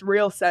first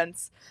real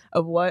sense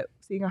of what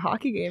seeing a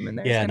hockey game in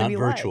there is yeah, going to not be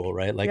virtual, like.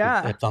 right? Like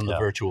Yeah. it's on the Yeah.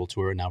 virtual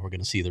tour. Now we're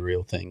going to see the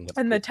real thing.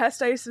 And the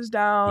test ice is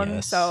down,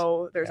 Yes.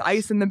 so there's Yes.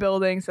 ice in the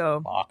building.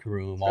 So locker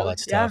room, It's all really- that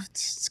stuff. yeah.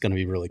 It's going to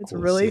be really it's cool.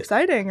 to really see it.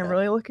 exciting. I'm Yeah.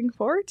 really looking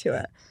forward to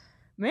it.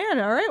 Man,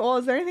 all right. Well,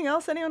 is there anything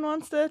else anyone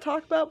wants to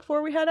talk about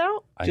before we head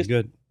out? I'm Just-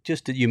 good.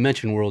 Just that you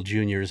mentioned World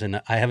Juniors,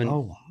 and I haven't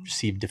Oh.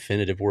 received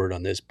definitive word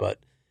on this, but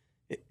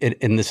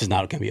and this is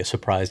not going to be a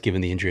surprise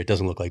given the injury. It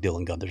doesn't look like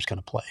Dylan Gunther's going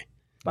to play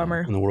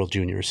Bummer. in the World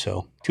Juniors,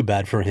 so too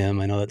bad for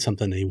him. I know that's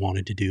something that he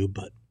wanted to do,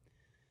 but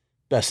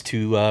best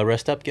to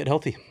rest up, get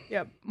healthy.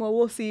 Yep. Well,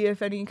 we'll see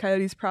if any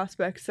Coyotes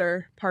prospects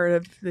are part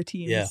of the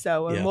team. Yeah,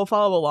 So and yeah. we'll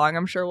follow along.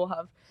 I'm sure we'll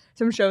have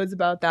some shows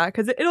about that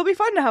because it'll be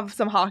fun to have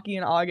some hockey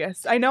in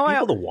August. I know Be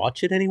able to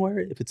watch it anywhere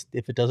if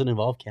it doesn't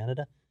involve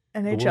Canada. The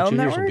NHL World Juniors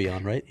Network. will be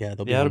on, right? Yeah,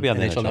 they'll be Yeah, it'll be on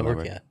the NHL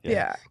Network.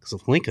 Yeah. Because the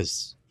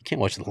Linka's you can't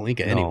watch the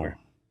Linka No. anywhere.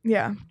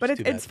 Yeah, but It's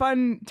it's too it's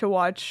fun to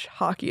watch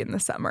hockey in the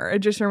summer. It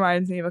just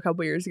reminds me of a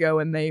couple years ago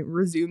when they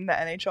resumed the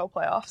NHL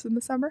playoffs in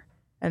the summer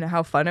and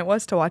how fun it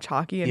was to watch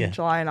hockey in Yeah.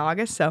 July and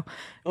August. So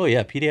Oh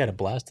yeah, PD had a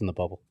blast in the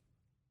bubble.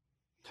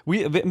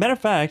 Matter of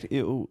fact,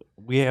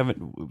 we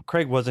haven't.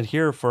 Craig wasn't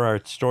here for our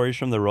stories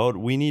from the road.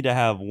 We need to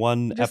have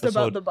one just episode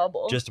about the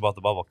bubble. just about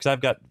the bubble because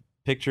I've got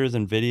pictures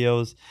and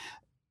videos.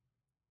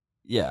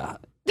 Yeah,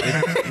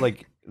 it's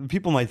like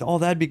people might, oh,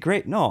 that'd be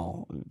great.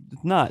 No,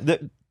 it's not.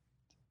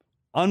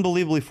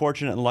 Unbelievably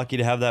fortunate and lucky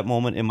to have that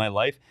moment in my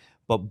life,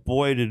 but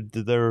boy, did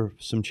there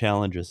some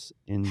challenges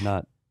in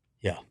not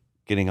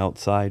getting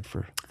outside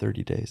for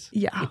 30 days.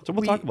 Yeah. So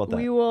we'll talk about that.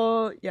 We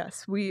will,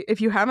 yes.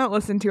 If you haven't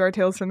listened to our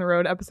Tales from the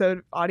Road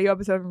audio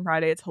episode from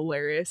Friday, it's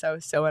hilarious. I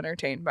was so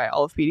entertained by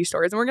all of PD's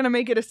stories. And we're going to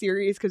make it a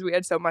series because we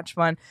had so much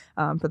fun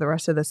for the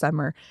rest of the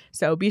summer.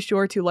 So be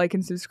sure to like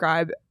and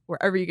subscribe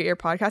wherever you get your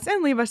podcasts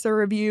and leave us a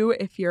review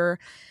if you're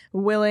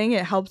willing.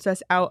 It helps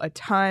us out a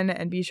ton.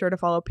 And be sure to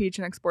follow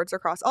PHNX Sports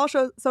across all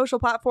social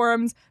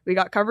platforms. We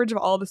got coverage of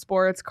all the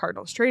sports.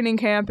 Cardinals training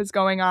camp is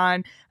going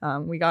on.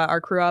 We got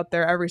our crew out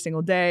there every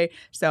single day.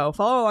 So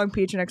follow along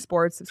PHNX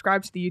Sports,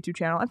 subscribe to the YouTube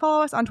channel, and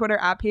follow us on Twitter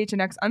at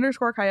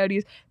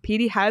PHNX_Coyotes.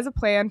 PD has a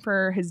plan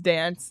for his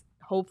dance.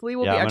 Hopefully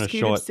will be I'm gonna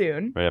show executed it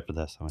soon. Right after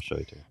this, I'm going to show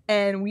you too.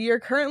 And we are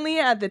currently,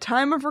 at the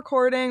time of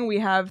recording, we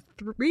have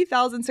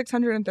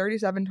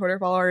 3,637 Twitter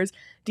followers.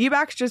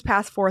 D-backs just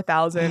passed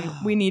 4,000.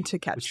 We need to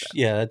catch them.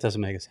 Yeah, that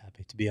doesn't make us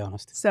happy, to be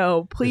honest.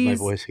 So Here's please,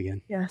 my voice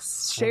again.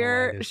 yes, I don't know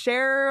why it is.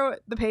 share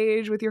the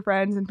page with your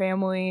friends and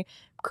family.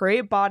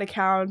 Create bot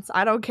accounts.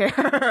 I don't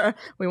care.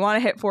 We want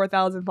to hit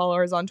 4,000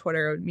 followers on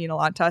Twitter. It would mean a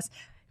lot to us.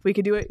 If we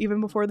could do it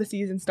even before the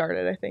season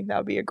started, I think that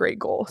would be a great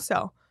goal.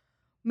 So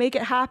make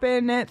it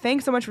happen.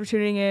 Thanks so much for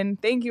tuning in.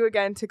 Thank you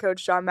again to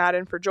Coach John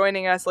Madden for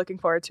joining us. Looking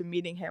forward to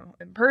meeting him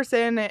in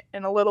person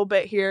in a little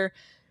bit here.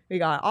 We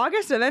got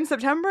August and then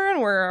September, and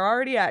we're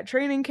already at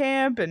training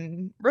camp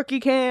and rookie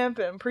camp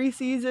and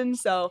preseason.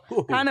 So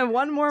Ooh. kind of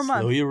one more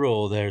month. Slow you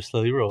roll there.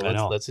 Slow you roll. I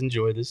know. Let's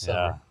enjoy this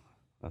summer.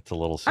 That's a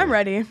little soon. I'm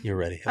ready. You're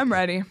ready. I'm Okay.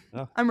 ready.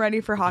 Oh. I'm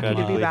ready for hockey to be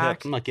Tragically back.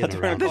 hip. I'm not getting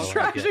That's around The to all that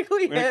yet.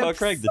 tragically We're gonna call hips.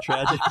 Craig the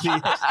tragic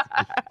genius.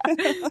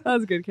 That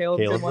was good, Caleb.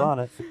 Good Caleb's one. on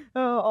it.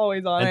 Oh,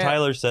 always on And it.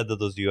 Tyler said that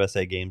those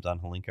USA games on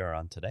Holinka are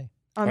on today.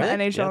 On the Are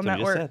they? NHL Yeah, that's what I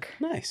just Network.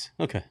 Nice.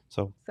 Okay.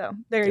 So So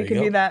there, There you can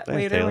you do go. that Thanks,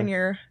 later Taylor. when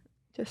you're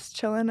just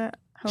chilling at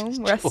home,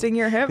 Just resting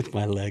your hip. With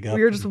my leg up.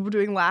 We were just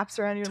doing laps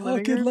around your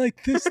living room.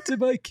 like this to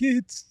my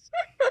kids.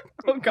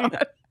 Oh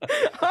God.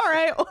 All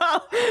right.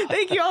 Well,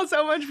 thank you all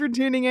so much for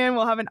tuning in.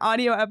 We'll have an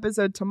audio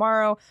episode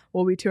tomorrow.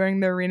 We'll be touring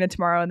the arena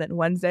tomorrow, and then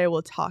Wednesday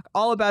we'll talk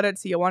all about it.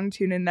 So you'll want to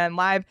tune in then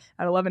live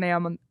at 11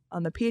 a.m.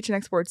 on the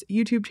PHNX Sports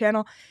YouTube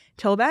channel.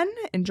 Till then,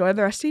 enjoy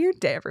the rest of your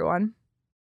day, everyone.